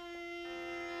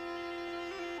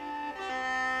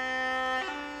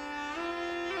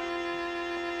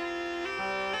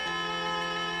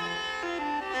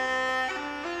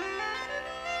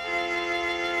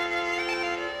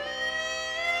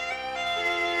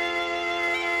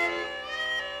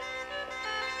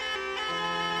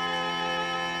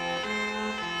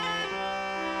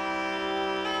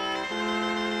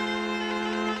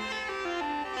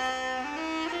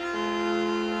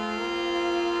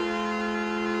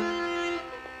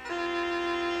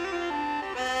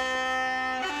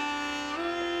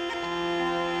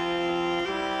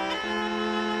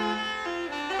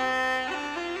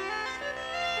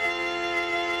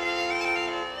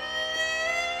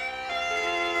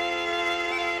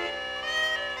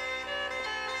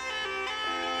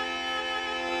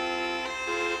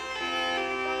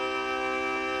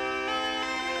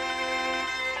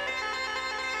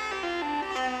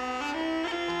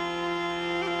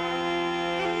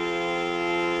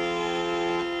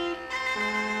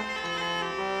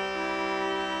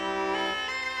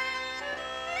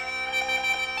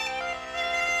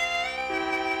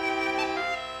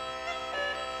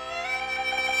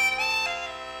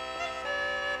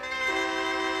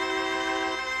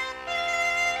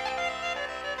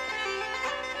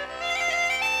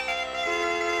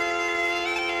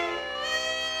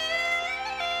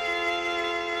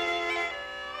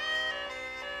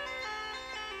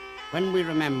 When we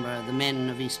remember the men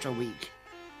of Easter week,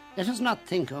 let us not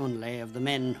think only of the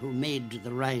men who made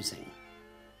the rising.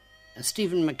 As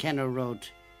Stephen McKenna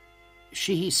wrote,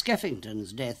 Sheehy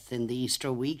Skeffington's death in the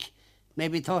Easter week may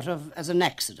be thought of as an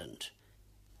accident.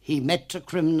 He met a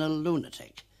criminal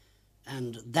lunatic,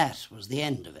 and that was the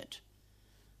end of it.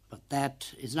 But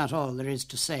that is not all there is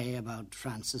to say about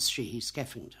Francis Sheehy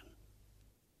Skeffington.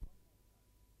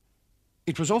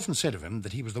 It was often said of him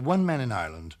that he was the one man in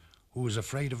Ireland who was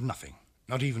afraid of nothing,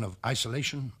 not even of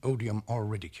isolation, odium, or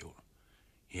ridicule.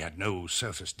 He had no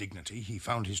surface dignity. He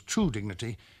found his true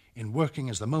dignity in working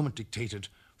as the moment dictated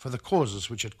for the causes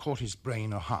which had caught his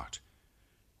brain or heart.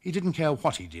 He didn't care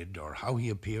what he did, or how he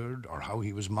appeared, or how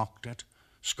he was mocked at.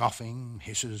 Scoffing,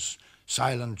 hisses,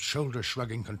 silent,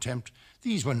 shoulder-shrugging contempt,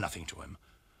 these were nothing to him,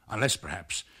 unless,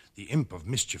 perhaps, the imp of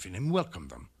mischief in him welcomed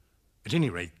them. At any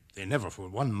rate, they never for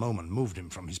one moment moved him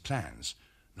from his plans,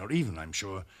 nor even, I'm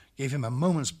sure, gave him a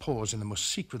moment's pause in the most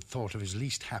secret thought of his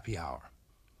least happy hour.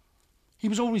 He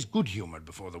was always good-humoured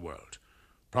before the world.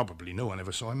 Probably no one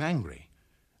ever saw him angry.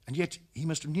 And yet he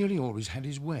must have nearly always had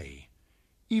his way.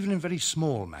 Even in very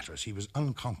small matters he was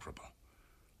unconquerable.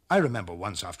 I remember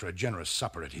once, after a generous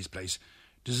supper at his place,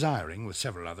 desiring, with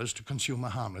several others, to consume a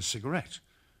harmless cigarette.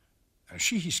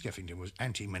 Sheehy Skeffington was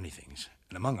anti-many things,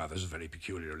 and among others, very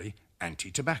peculiarly,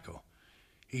 anti-tobacco.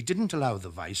 He didn't allow the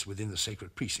vice within the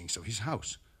sacred precincts of his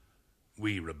house.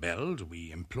 We rebelled,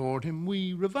 we implored him,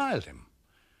 we reviled him.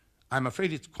 I'm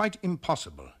afraid it's quite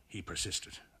impossible, he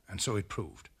persisted, and so it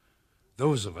proved.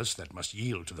 Those of us that must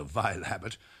yield to the vile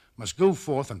habit must go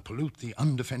forth and pollute the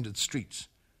undefended streets.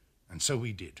 And so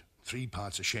we did, 3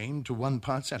 parts ashamed to 1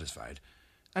 part satisfied,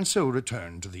 and so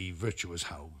returned to the virtuous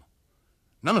home.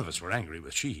 None of us were angry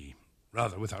with Sheehy,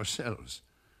 rather with ourselves.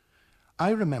 I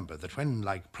remember that when,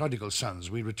 like prodigal sons,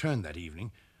 we returned that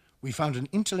evening, we found an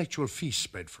intellectual feast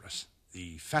spread for us,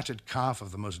 the fatted calf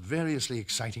of the most variously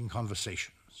exciting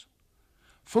conversations.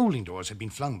 Folding doors had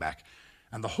been flung back,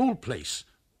 and the whole place,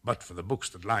 but for the books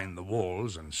that lined the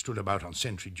walls and stood about on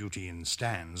sentry duty in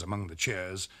stands among the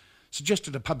chairs,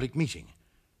 suggested a public meeting.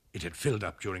 It had filled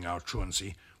up during our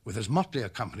truancy with as motley a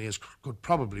company as could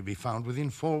probably be found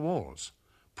within 4 walls.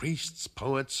 Priests,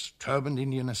 poets, turbaned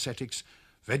Indian ascetics,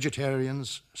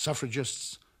 vegetarians,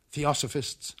 suffragists,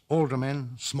 theosophists,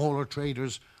 aldermen, smaller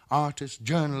traders, artists,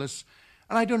 journalists,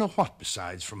 and I don't know what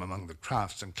besides from among the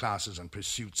crafts and classes and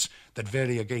pursuits that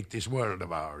variegate this world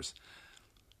of ours.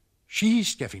 Sheehy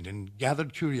Skeffington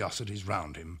gathered curiosities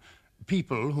round him,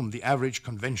 people whom the average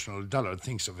conventional dullard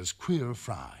thinks of as queer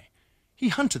fry. He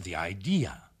hunted the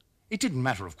idea. It didn't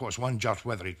matter, of course, one jot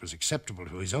whether it was acceptable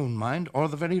to his own mind or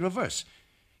the very reverse.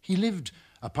 He lived,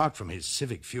 apart from his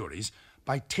civic furies,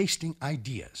 by tasting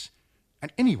ideas,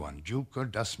 and anyone, duke or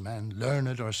dustman,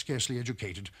 learned or scarcely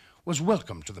educated, was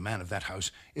welcome to the man of that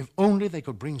house if only they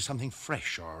could bring something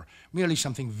fresh or merely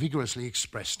something vigorously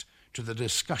expressed to the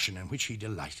discussion in which he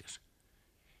delighted.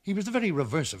 He was the very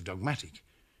reverse of dogmatic.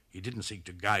 He didn't seek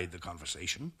to guide the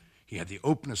conversation. He had the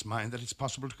openest mind that it's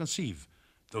possible to conceive,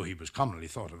 though he was commonly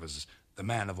thought of as the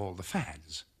man of all the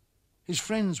fads. His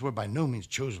friends were by no means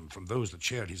chosen from those that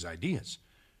shared his ideas.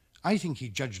 I think he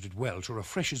judged it well to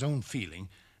refresh his own feeling,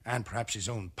 and perhaps his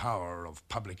own power of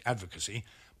public advocacy,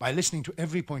 by listening to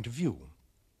every point of view.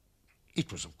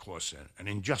 It was, of course, an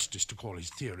injustice to call his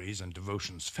theories and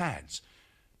devotions fads.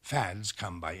 Fads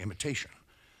come by imitation.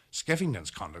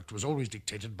 Skeffington's conduct was always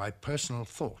dictated by personal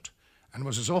thought, and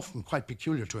was as often quite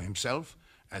peculiar to himself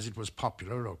as it was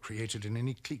popular or created in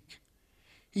any clique.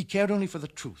 He cared only for the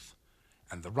truth,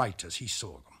 and the right as he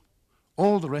saw them.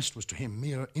 All the rest was to him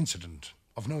mere incident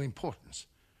of no importance.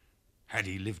 Had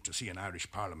he lived to see an Irish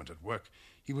Parliament at work,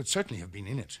 he would certainly have been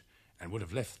in it, and would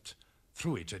have left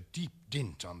through it a deep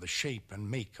dint on the shape and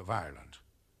make of Ireland.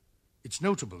 It's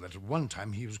notable that at one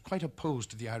time he was quite opposed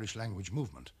to the Irish language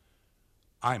movement.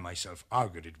 I myself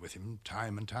argued it with him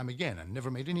time and time again, and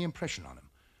never made any impression on him.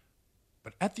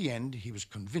 But at the end he was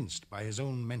convinced by his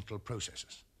own mental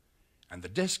processes, and the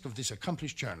desk of this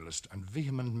accomplished journalist and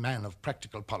vehement man of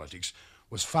practical politics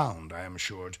was found, I am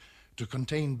assured, to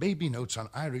contain baby notes on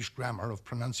Irish grammar of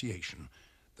pronunciation,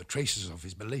 the traces of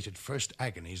his belated first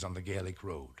agonies on the Gaelic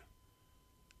road.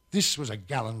 This was a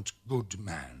gallant, good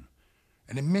man,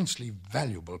 an immensely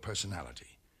valuable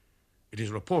personality. It is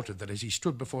reported that as he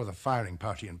stood before the firing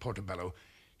party in Portobello,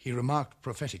 he remarked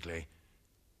prophetically,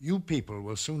 "You people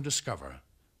will soon discover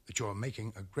that you are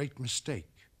making a great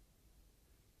mistake."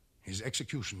 His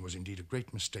execution was indeed a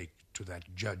great mistake to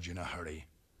that judge in a hurry,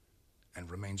 and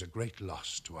remains a great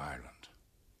loss to Ireland.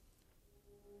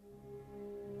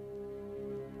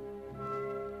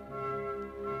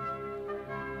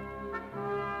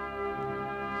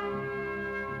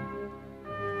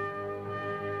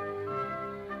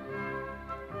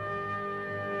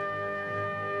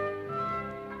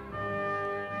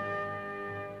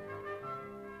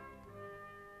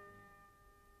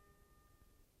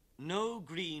 No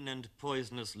green and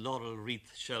poisonous laurel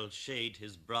wreath shall shade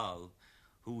his brow,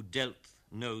 who dealt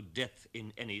no death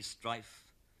in any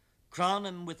strife. Crown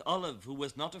him with olive, who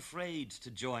was not afraid to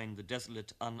join the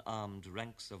desolate, unarmed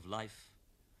ranks of life.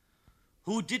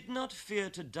 Who did not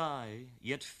fear to die,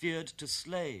 yet feared to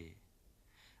slay.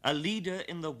 A leader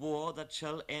in the war that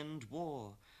shall end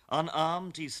war.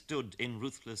 Unarmed he stood in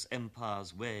ruthless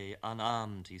empire's way,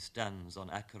 unarmed he stands on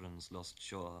Acheron's lost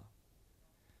shore.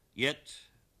 Yet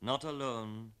not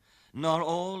alone, nor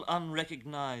all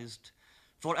unrecognized,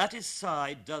 for at his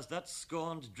side does that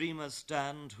scorned dreamer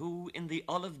stand, who in the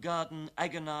olive garden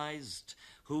agonized,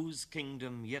 whose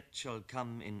kingdom yet shall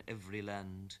come in every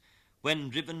land, when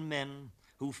driven men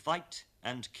who fight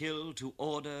and kill to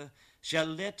order shall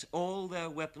let all their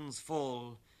weapons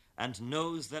fall, and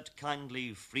knows that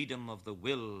kindly freedom of the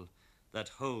will that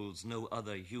holds no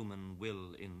other human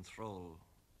will in thrall.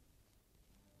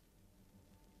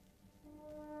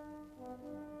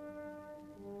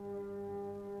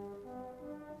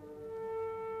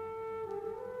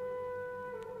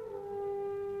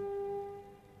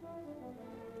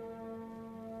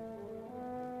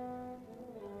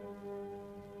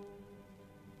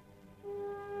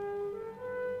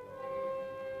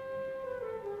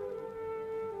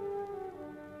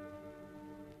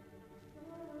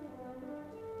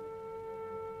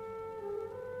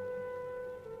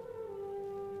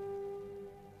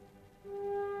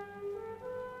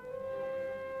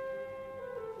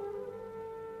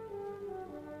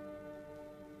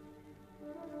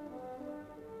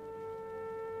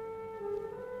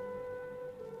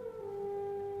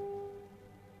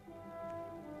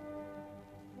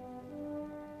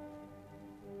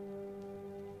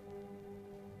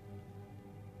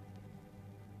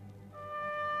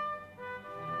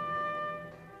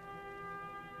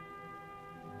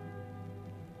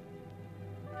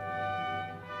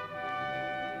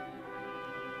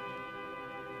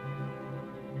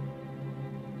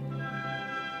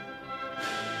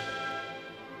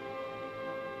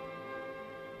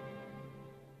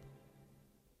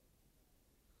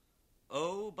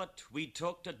 Oh, but we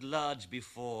talked at large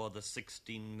before the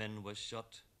 16 men were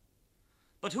shot.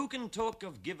 But who can talk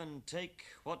of give and take,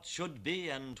 what should be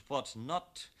and what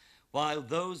not, while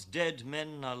those dead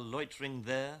men are loitering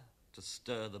there to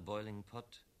stir the boiling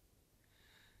pot?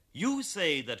 You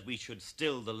say that we should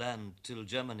still the land till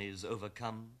Germany's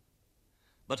overcome.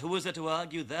 But who is there to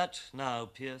argue that, now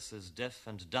Pierce is deaf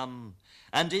and dumb?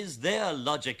 And is there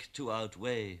logic to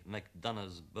outweigh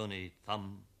MacDonough's bony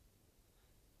thumb?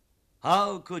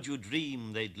 How could you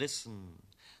dream they'd listen,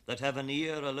 that have an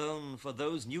ear alone for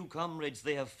those new comrades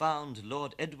they have found,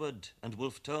 Lord Edward and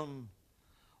Wolfe Tone,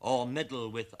 or meddle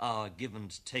with our give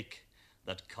and take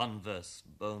that converse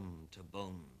bone to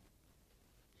bone?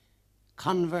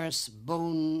 Converse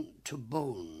bone to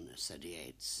bone, said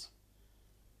Yeats.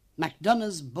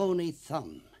 Macdonough's bony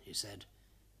thumb, he said.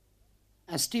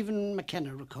 As Stephen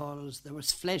McKenna recalls, there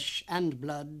was flesh and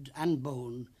blood and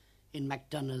bone in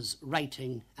Macdonough's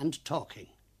writing and talking.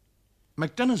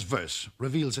 Macdonough's verse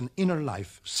reveals an inner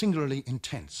life singularly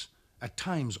intense, at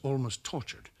times almost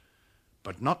tortured.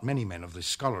 But not many men of the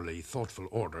scholarly, thoughtful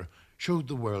order showed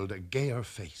the world a gayer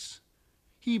face.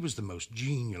 He was the most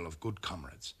genial of good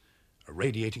comrades, a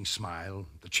radiating smile,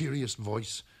 the cheeriest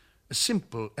voice, a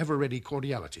simple, ever-ready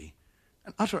cordiality,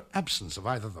 an utter absence of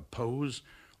either the pose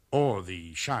or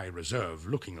the shy reserve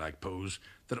looking like pose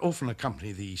that often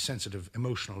accompany the sensitive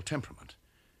emotional temperament.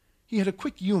 He had a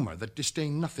quick humour that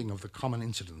disdained nothing of the common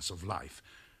incidents of life,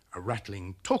 a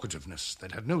rattling talkativeness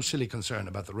that had no silly concern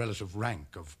about the relative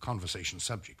rank of conversation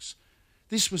subjects.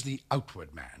 This was the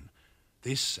outward man.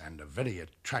 This, and a very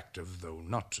attractive, though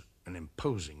not an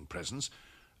imposing presence,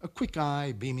 a quick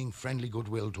eye beaming friendly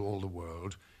goodwill to all the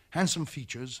world, handsome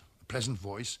features, a pleasant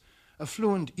voice, a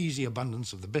fluent, easy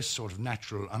abundance of the best sort of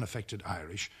natural, unaffected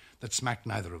Irish that smacked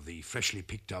neither of the freshly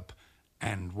picked up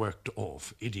and worked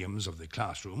off idioms of the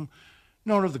classroom,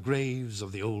 nor of the graves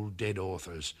of the old dead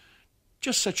authors.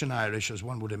 Just such an Irish as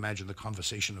one would imagine the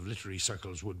conversation of literary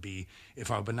circles would be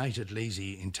if our benighted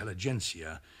lazy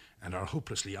intelligentsia and our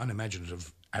hopelessly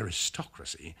unimaginative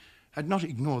aristocracy had not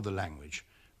ignored the language.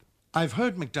 I've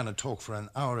heard Macdonough talk for an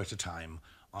hour at a time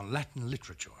on Latin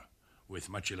literature, with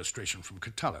much illustration from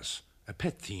Catullus, a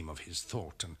pet theme of his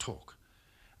thought and talk.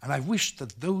 And I've wished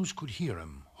that those could hear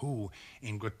him who,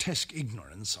 in grotesque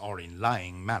ignorance or in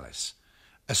lying malice,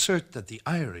 assert that the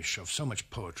Irish of so much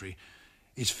poetry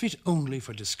is fit only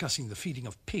for discussing the feeding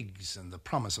of pigs and the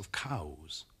promise of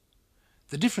cows.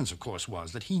 The difference, of course,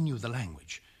 was that he knew the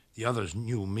language. The others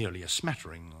knew merely a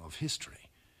smattering of history.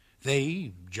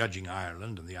 They, judging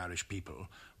Ireland and the Irish people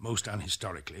most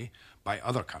unhistorically by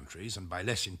other countries and by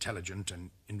less intelligent and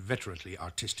inveterately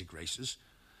artistic races,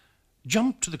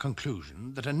 jumped to the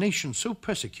conclusion that a nation so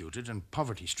persecuted and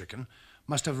poverty-stricken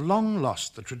must have long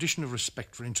lost the tradition of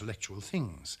respect for intellectual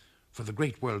things, for the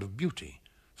great world of beauty,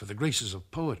 for the graces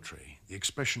of poetry, the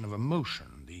expression of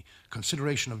emotion, the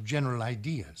consideration of general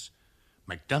ideas.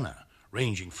 MacDonagh,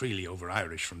 ranging freely over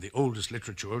Irish from the oldest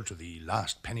literature to the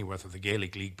last pennyworth of the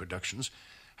Gaelic League productions,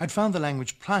 had found the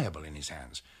language pliable in his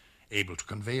hands, able to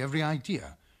convey every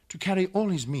idea, to carry all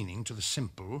his meaning to the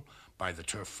simple by the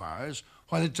turf fires,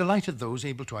 while it delighted those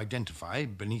able to identify,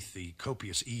 beneath the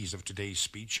copious ease of today's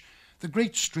speech, the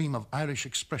great stream of Irish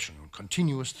expression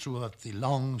continuous throughout the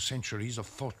long centuries of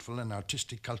thoughtful and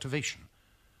artistic cultivation.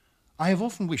 I have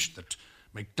often wished that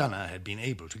MacDonagh had been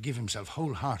able to give himself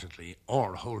wholeheartedly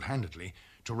or wholehandedly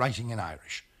to writing in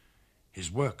Irish.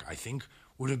 His work, I think,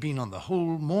 would have been on the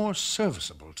whole more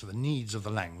serviceable to the needs of the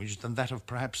language than that of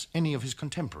perhaps any of his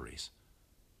contemporaries.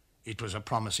 It was a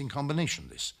promising combination,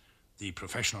 this. The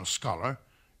professional scholar,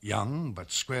 young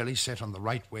but squarely set on the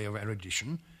right way of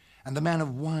erudition, and the man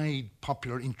of wide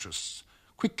popular interests,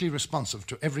 quickly responsive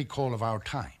to every call of our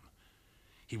time.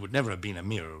 He would never have been a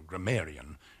mere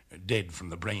grammarian, dead from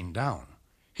the brain down.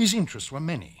 His interests were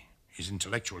many, his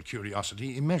intellectual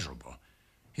curiosity immeasurable.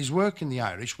 His work in the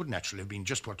Irish would naturally have been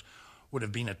just what would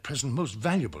have been at present most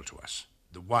valuable to us,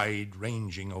 the wide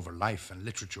ranging over life and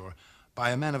literature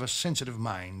by a man of a sensitive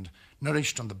mind,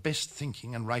 nourished on the best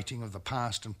thinking and writing of the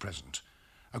past and present,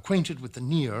 acquainted with the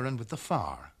near and with the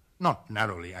far, not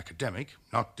narrowly academic,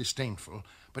 not disdainful,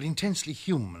 but intensely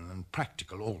human and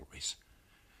practical always.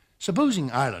 Supposing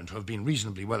Ireland to have been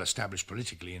reasonably well established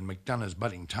politically in MacDonagh's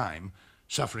budding time,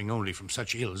 suffering only from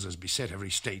such ills as beset every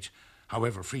state,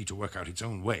 however free to work out its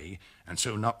own way, and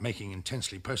so not making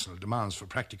intensely personal demands for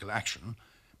practical action,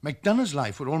 MacDonagh's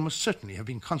life would almost certainly have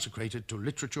been consecrated to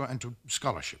literature and to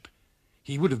scholarship.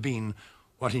 He would have been,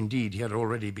 what indeed he had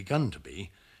already begun to be,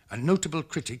 a notable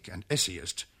critic and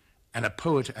essayist, and a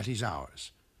poet at his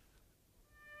hours.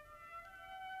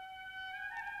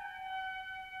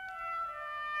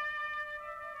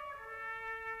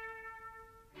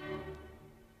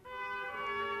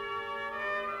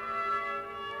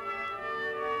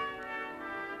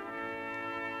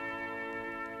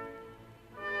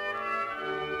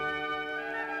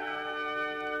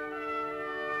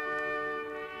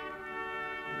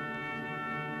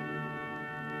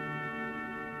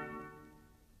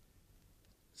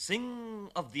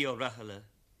 Sing of the O'Rahele,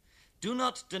 do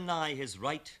not deny his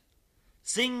right.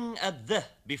 Sing a the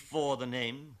before the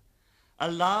name.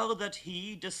 Allow that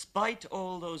he, despite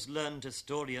all those learned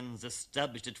historians,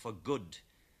 established it for good.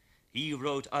 He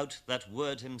wrote out that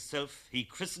word himself, he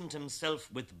christened himself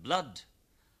with blood.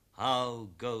 How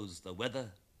goes the weather?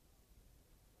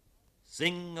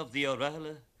 Sing of the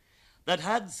O'Rahele, that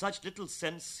had such little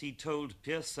sense, he told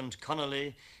Pearse and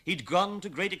Connolly, he'd gone to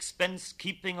great expense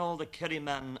keeping all the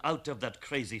Kerryman out of that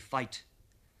crazy fight.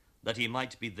 That he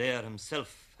might be there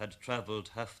himself had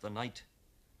travelled half the night.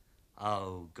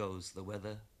 How goes the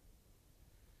weather?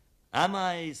 Am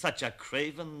I such a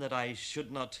craven that I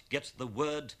should not get the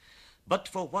word, but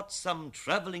for what some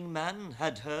travelling man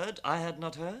had heard I had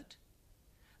not heard?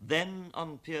 Then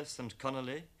on Pearse and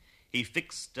Connolly he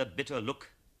fixed a bitter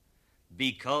look.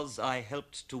 Because I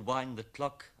helped to wind the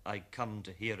clock, I come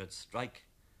to hear it strike.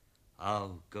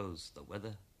 How goes the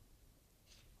weather?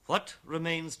 What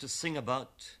remains to sing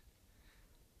about?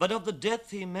 But of the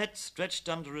death he met stretched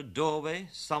under a doorway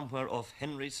somewhere off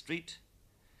Henry Street.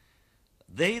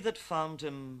 They that found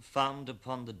him found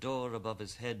upon the door above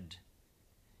his head,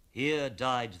 here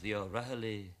died the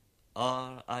O'Rahele,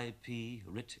 R.I.P.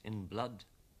 writ in blood.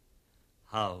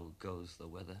 How goes the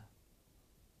weather?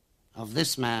 Of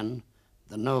this man,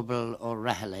 the noble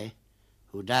O'Rahele,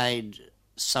 who died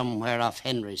somewhere off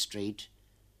Henry Street,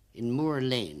 in Moor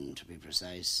Lane, to be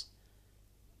precise,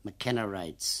 McKenna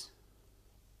writes,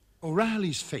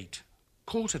 O'Rahele's fate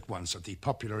caught at once at the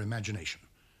popular imagination.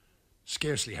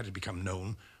 Scarcely had it become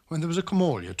known when there was a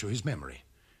commorlia to his memory,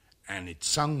 and it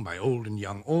sung by old and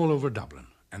young all over Dublin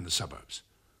and the suburbs.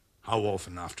 How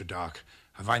often after dark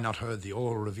have I not heard the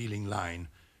all-revealing line,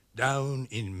 down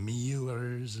in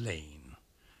Muir's Lane,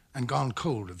 and gone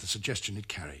cold at the suggestion it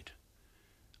carried.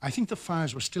 I think the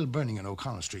fires were still burning in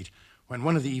O'Connell Street when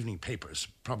one of the evening papers,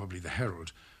 probably the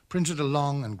Herald, printed a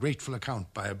long and grateful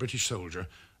account by a British soldier,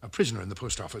 a prisoner in the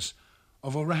post office,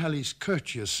 of O'Rahele's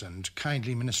courteous and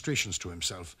kindly ministrations to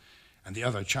himself and the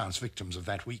other chance victims of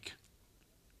that week.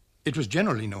 It was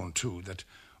generally known, too, that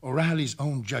O'Rahele's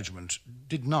own judgment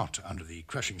did not, under the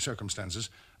crushing circumstances,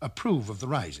 approve of the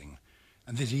rising,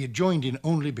 and that he had joined in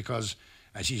only because,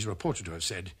 as he's reported to have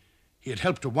said, he had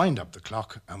helped to wind up the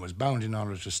clock and was bound in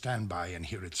honour to stand by and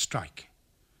hear it strike.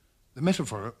 The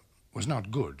metaphor was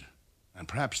not good, and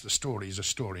perhaps the story is a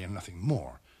story and nothing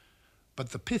more,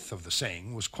 but the pith of the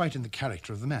saying was quite in the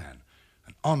character of the man,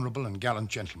 an honourable and gallant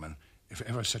gentleman, if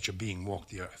ever such a being walked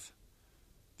the earth.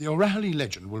 The O'Rahilly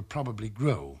legend will probably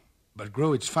grow, but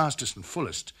grow its fastest and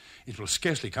fullest, it will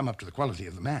scarcely come up to the quality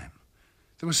of the man.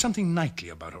 There was something knightly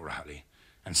about O'Rahilly,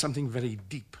 and something very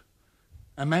deep.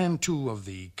 A man, too, of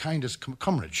the kindest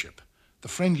comradeship, the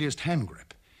friendliest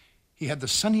hand-grip. He had the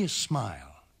sunniest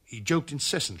smile. He joked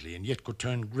incessantly, and yet could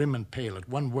turn grim and pale at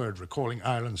one word recalling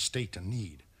Ireland's state and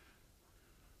need.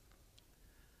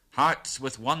 Hearts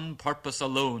with one purpose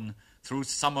alone through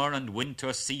summer and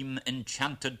winter seem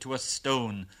enchanted to a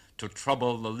stone to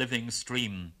trouble the living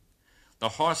stream. The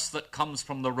horse that comes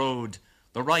from the road,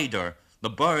 the rider, the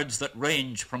birds that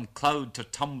range from cloud to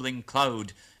tumbling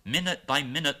cloud, minute by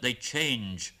minute they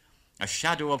change. A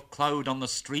shadow of cloud on the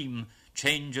stream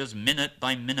changes minute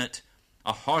by minute.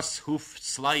 A horse hoof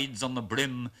slides on the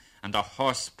brim, and a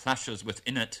horse plashes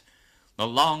within it. The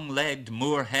long-legged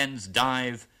moor hens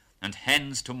dive, and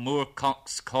hens to moor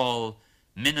cocks call.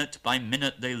 Minute by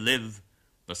minute they live,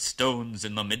 the stones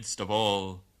in the midst of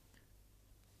all.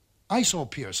 I saw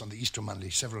Pierce on the Easter Monday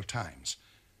several times,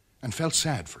 and felt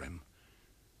sad for him.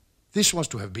 This was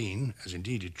to have been, as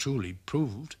indeed it truly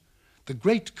proved, the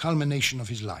great culmination of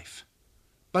his life.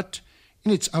 But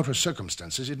in its outer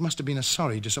circumstances, it must have been a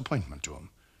sorry disappointment to him.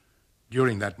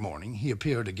 During that morning, he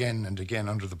appeared again and again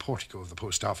under the portico of the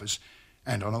post office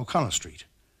and on O'Connell Street.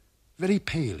 Very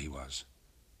pale he was,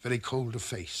 very cold of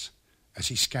face, as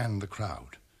he scanned the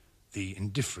crowd, the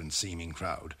indifferent-seeming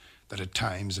crowd that at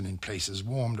times and in places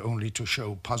warmed only to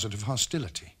show positive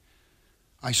hostility.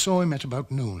 I saw him at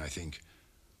about noon, I think,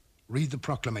 read the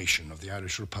proclamation of the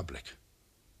Irish Republic.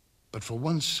 But for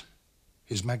once,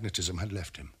 his magnetism had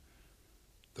left him.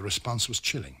 The response was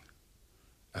chilling.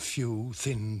 A few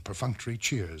thin, perfunctory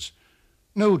cheers.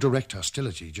 No direct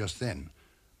hostility just then,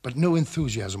 but no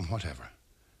enthusiasm whatever.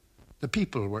 The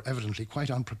people were evidently quite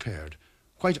unprepared,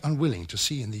 quite unwilling to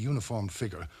see in the uniformed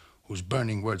figure, whose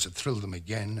burning words had thrilled them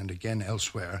again and again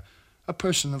elsewhere, a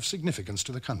person of significance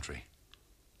to the country.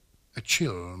 A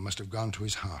chill must have gone to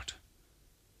his heart.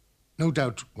 No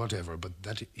doubt whatever but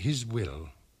that his will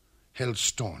held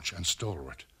staunch and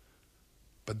stalwart.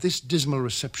 But this dismal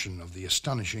reception of the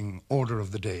astonishing order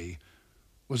of the day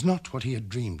was not what he had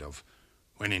dreamed of,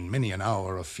 when in many an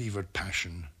hour of fevered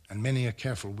passion and many a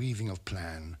careful weaving of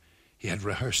plan, he had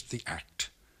rehearsed the act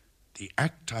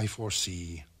I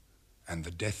foresee, and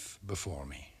the death before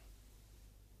me.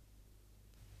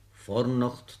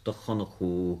 Fornacht de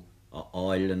chonachú a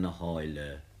áile na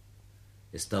háile,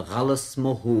 is de galas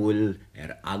mohúil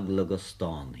aglaga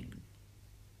stáning.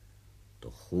 De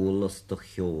chúlas de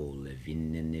cheol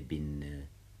vinne ne binne,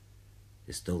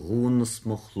 is de rúnas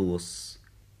mochlúas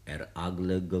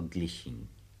aglaga glichin.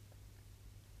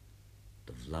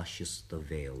 De vlasjes de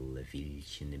véil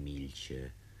vilche ne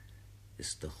milche,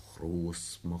 is de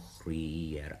chrús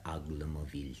mochrí agla ma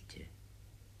vilte.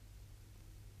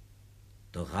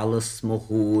 De galas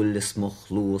mohúil is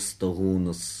mochlúas de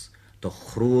rúnas, de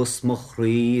chrús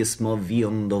mochrí is ma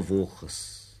vion de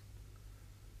vóchas.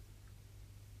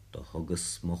 De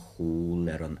hugus mochúil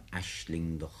an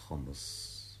ashling de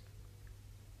chomas.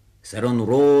 Is an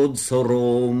ród so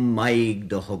róm maig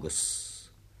de hugus.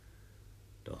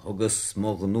 De hugus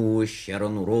mognúis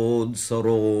an ród so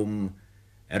róm,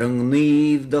 an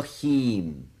nív de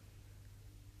chím.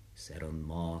 Is an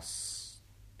más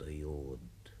de jód.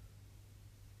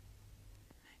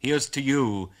 Here's to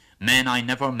you, men I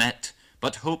never met,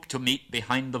 but hope to meet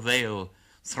behind the veil,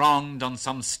 thronged on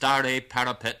some starry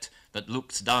parapet that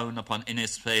looks down upon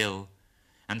Innisfail,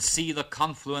 and see the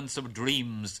confluence of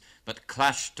dreams that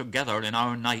clash together in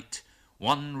our night,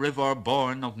 one river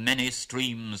born of many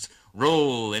streams,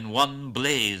 roll in one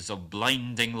blaze of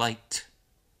blinding light.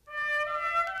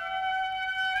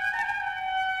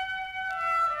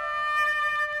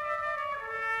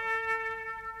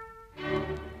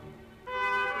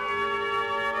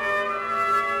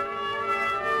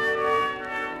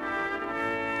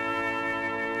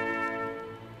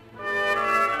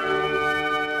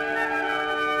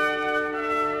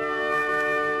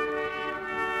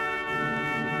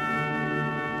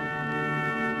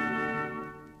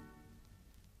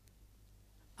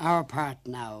 Our part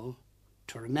now,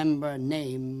 to remember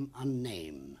name on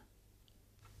name.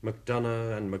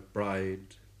 MacDonagh and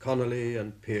McBride, Connolly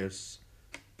and Pearse,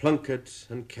 Plunkett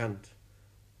and Kent,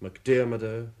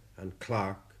 McDermott and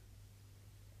Clark,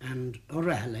 and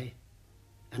O'Rahilly,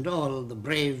 and all the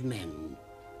brave men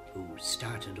who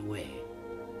started away.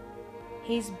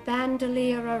 His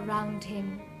bandolier around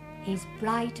him, his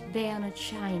bright bayonet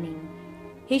shining,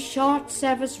 his short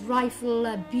service rifle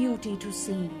a beauty to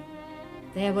see.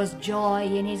 There was joy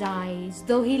in his eyes,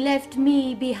 though he left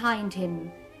me behind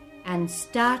him, and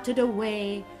started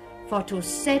away for to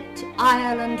set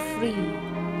Ireland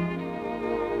free.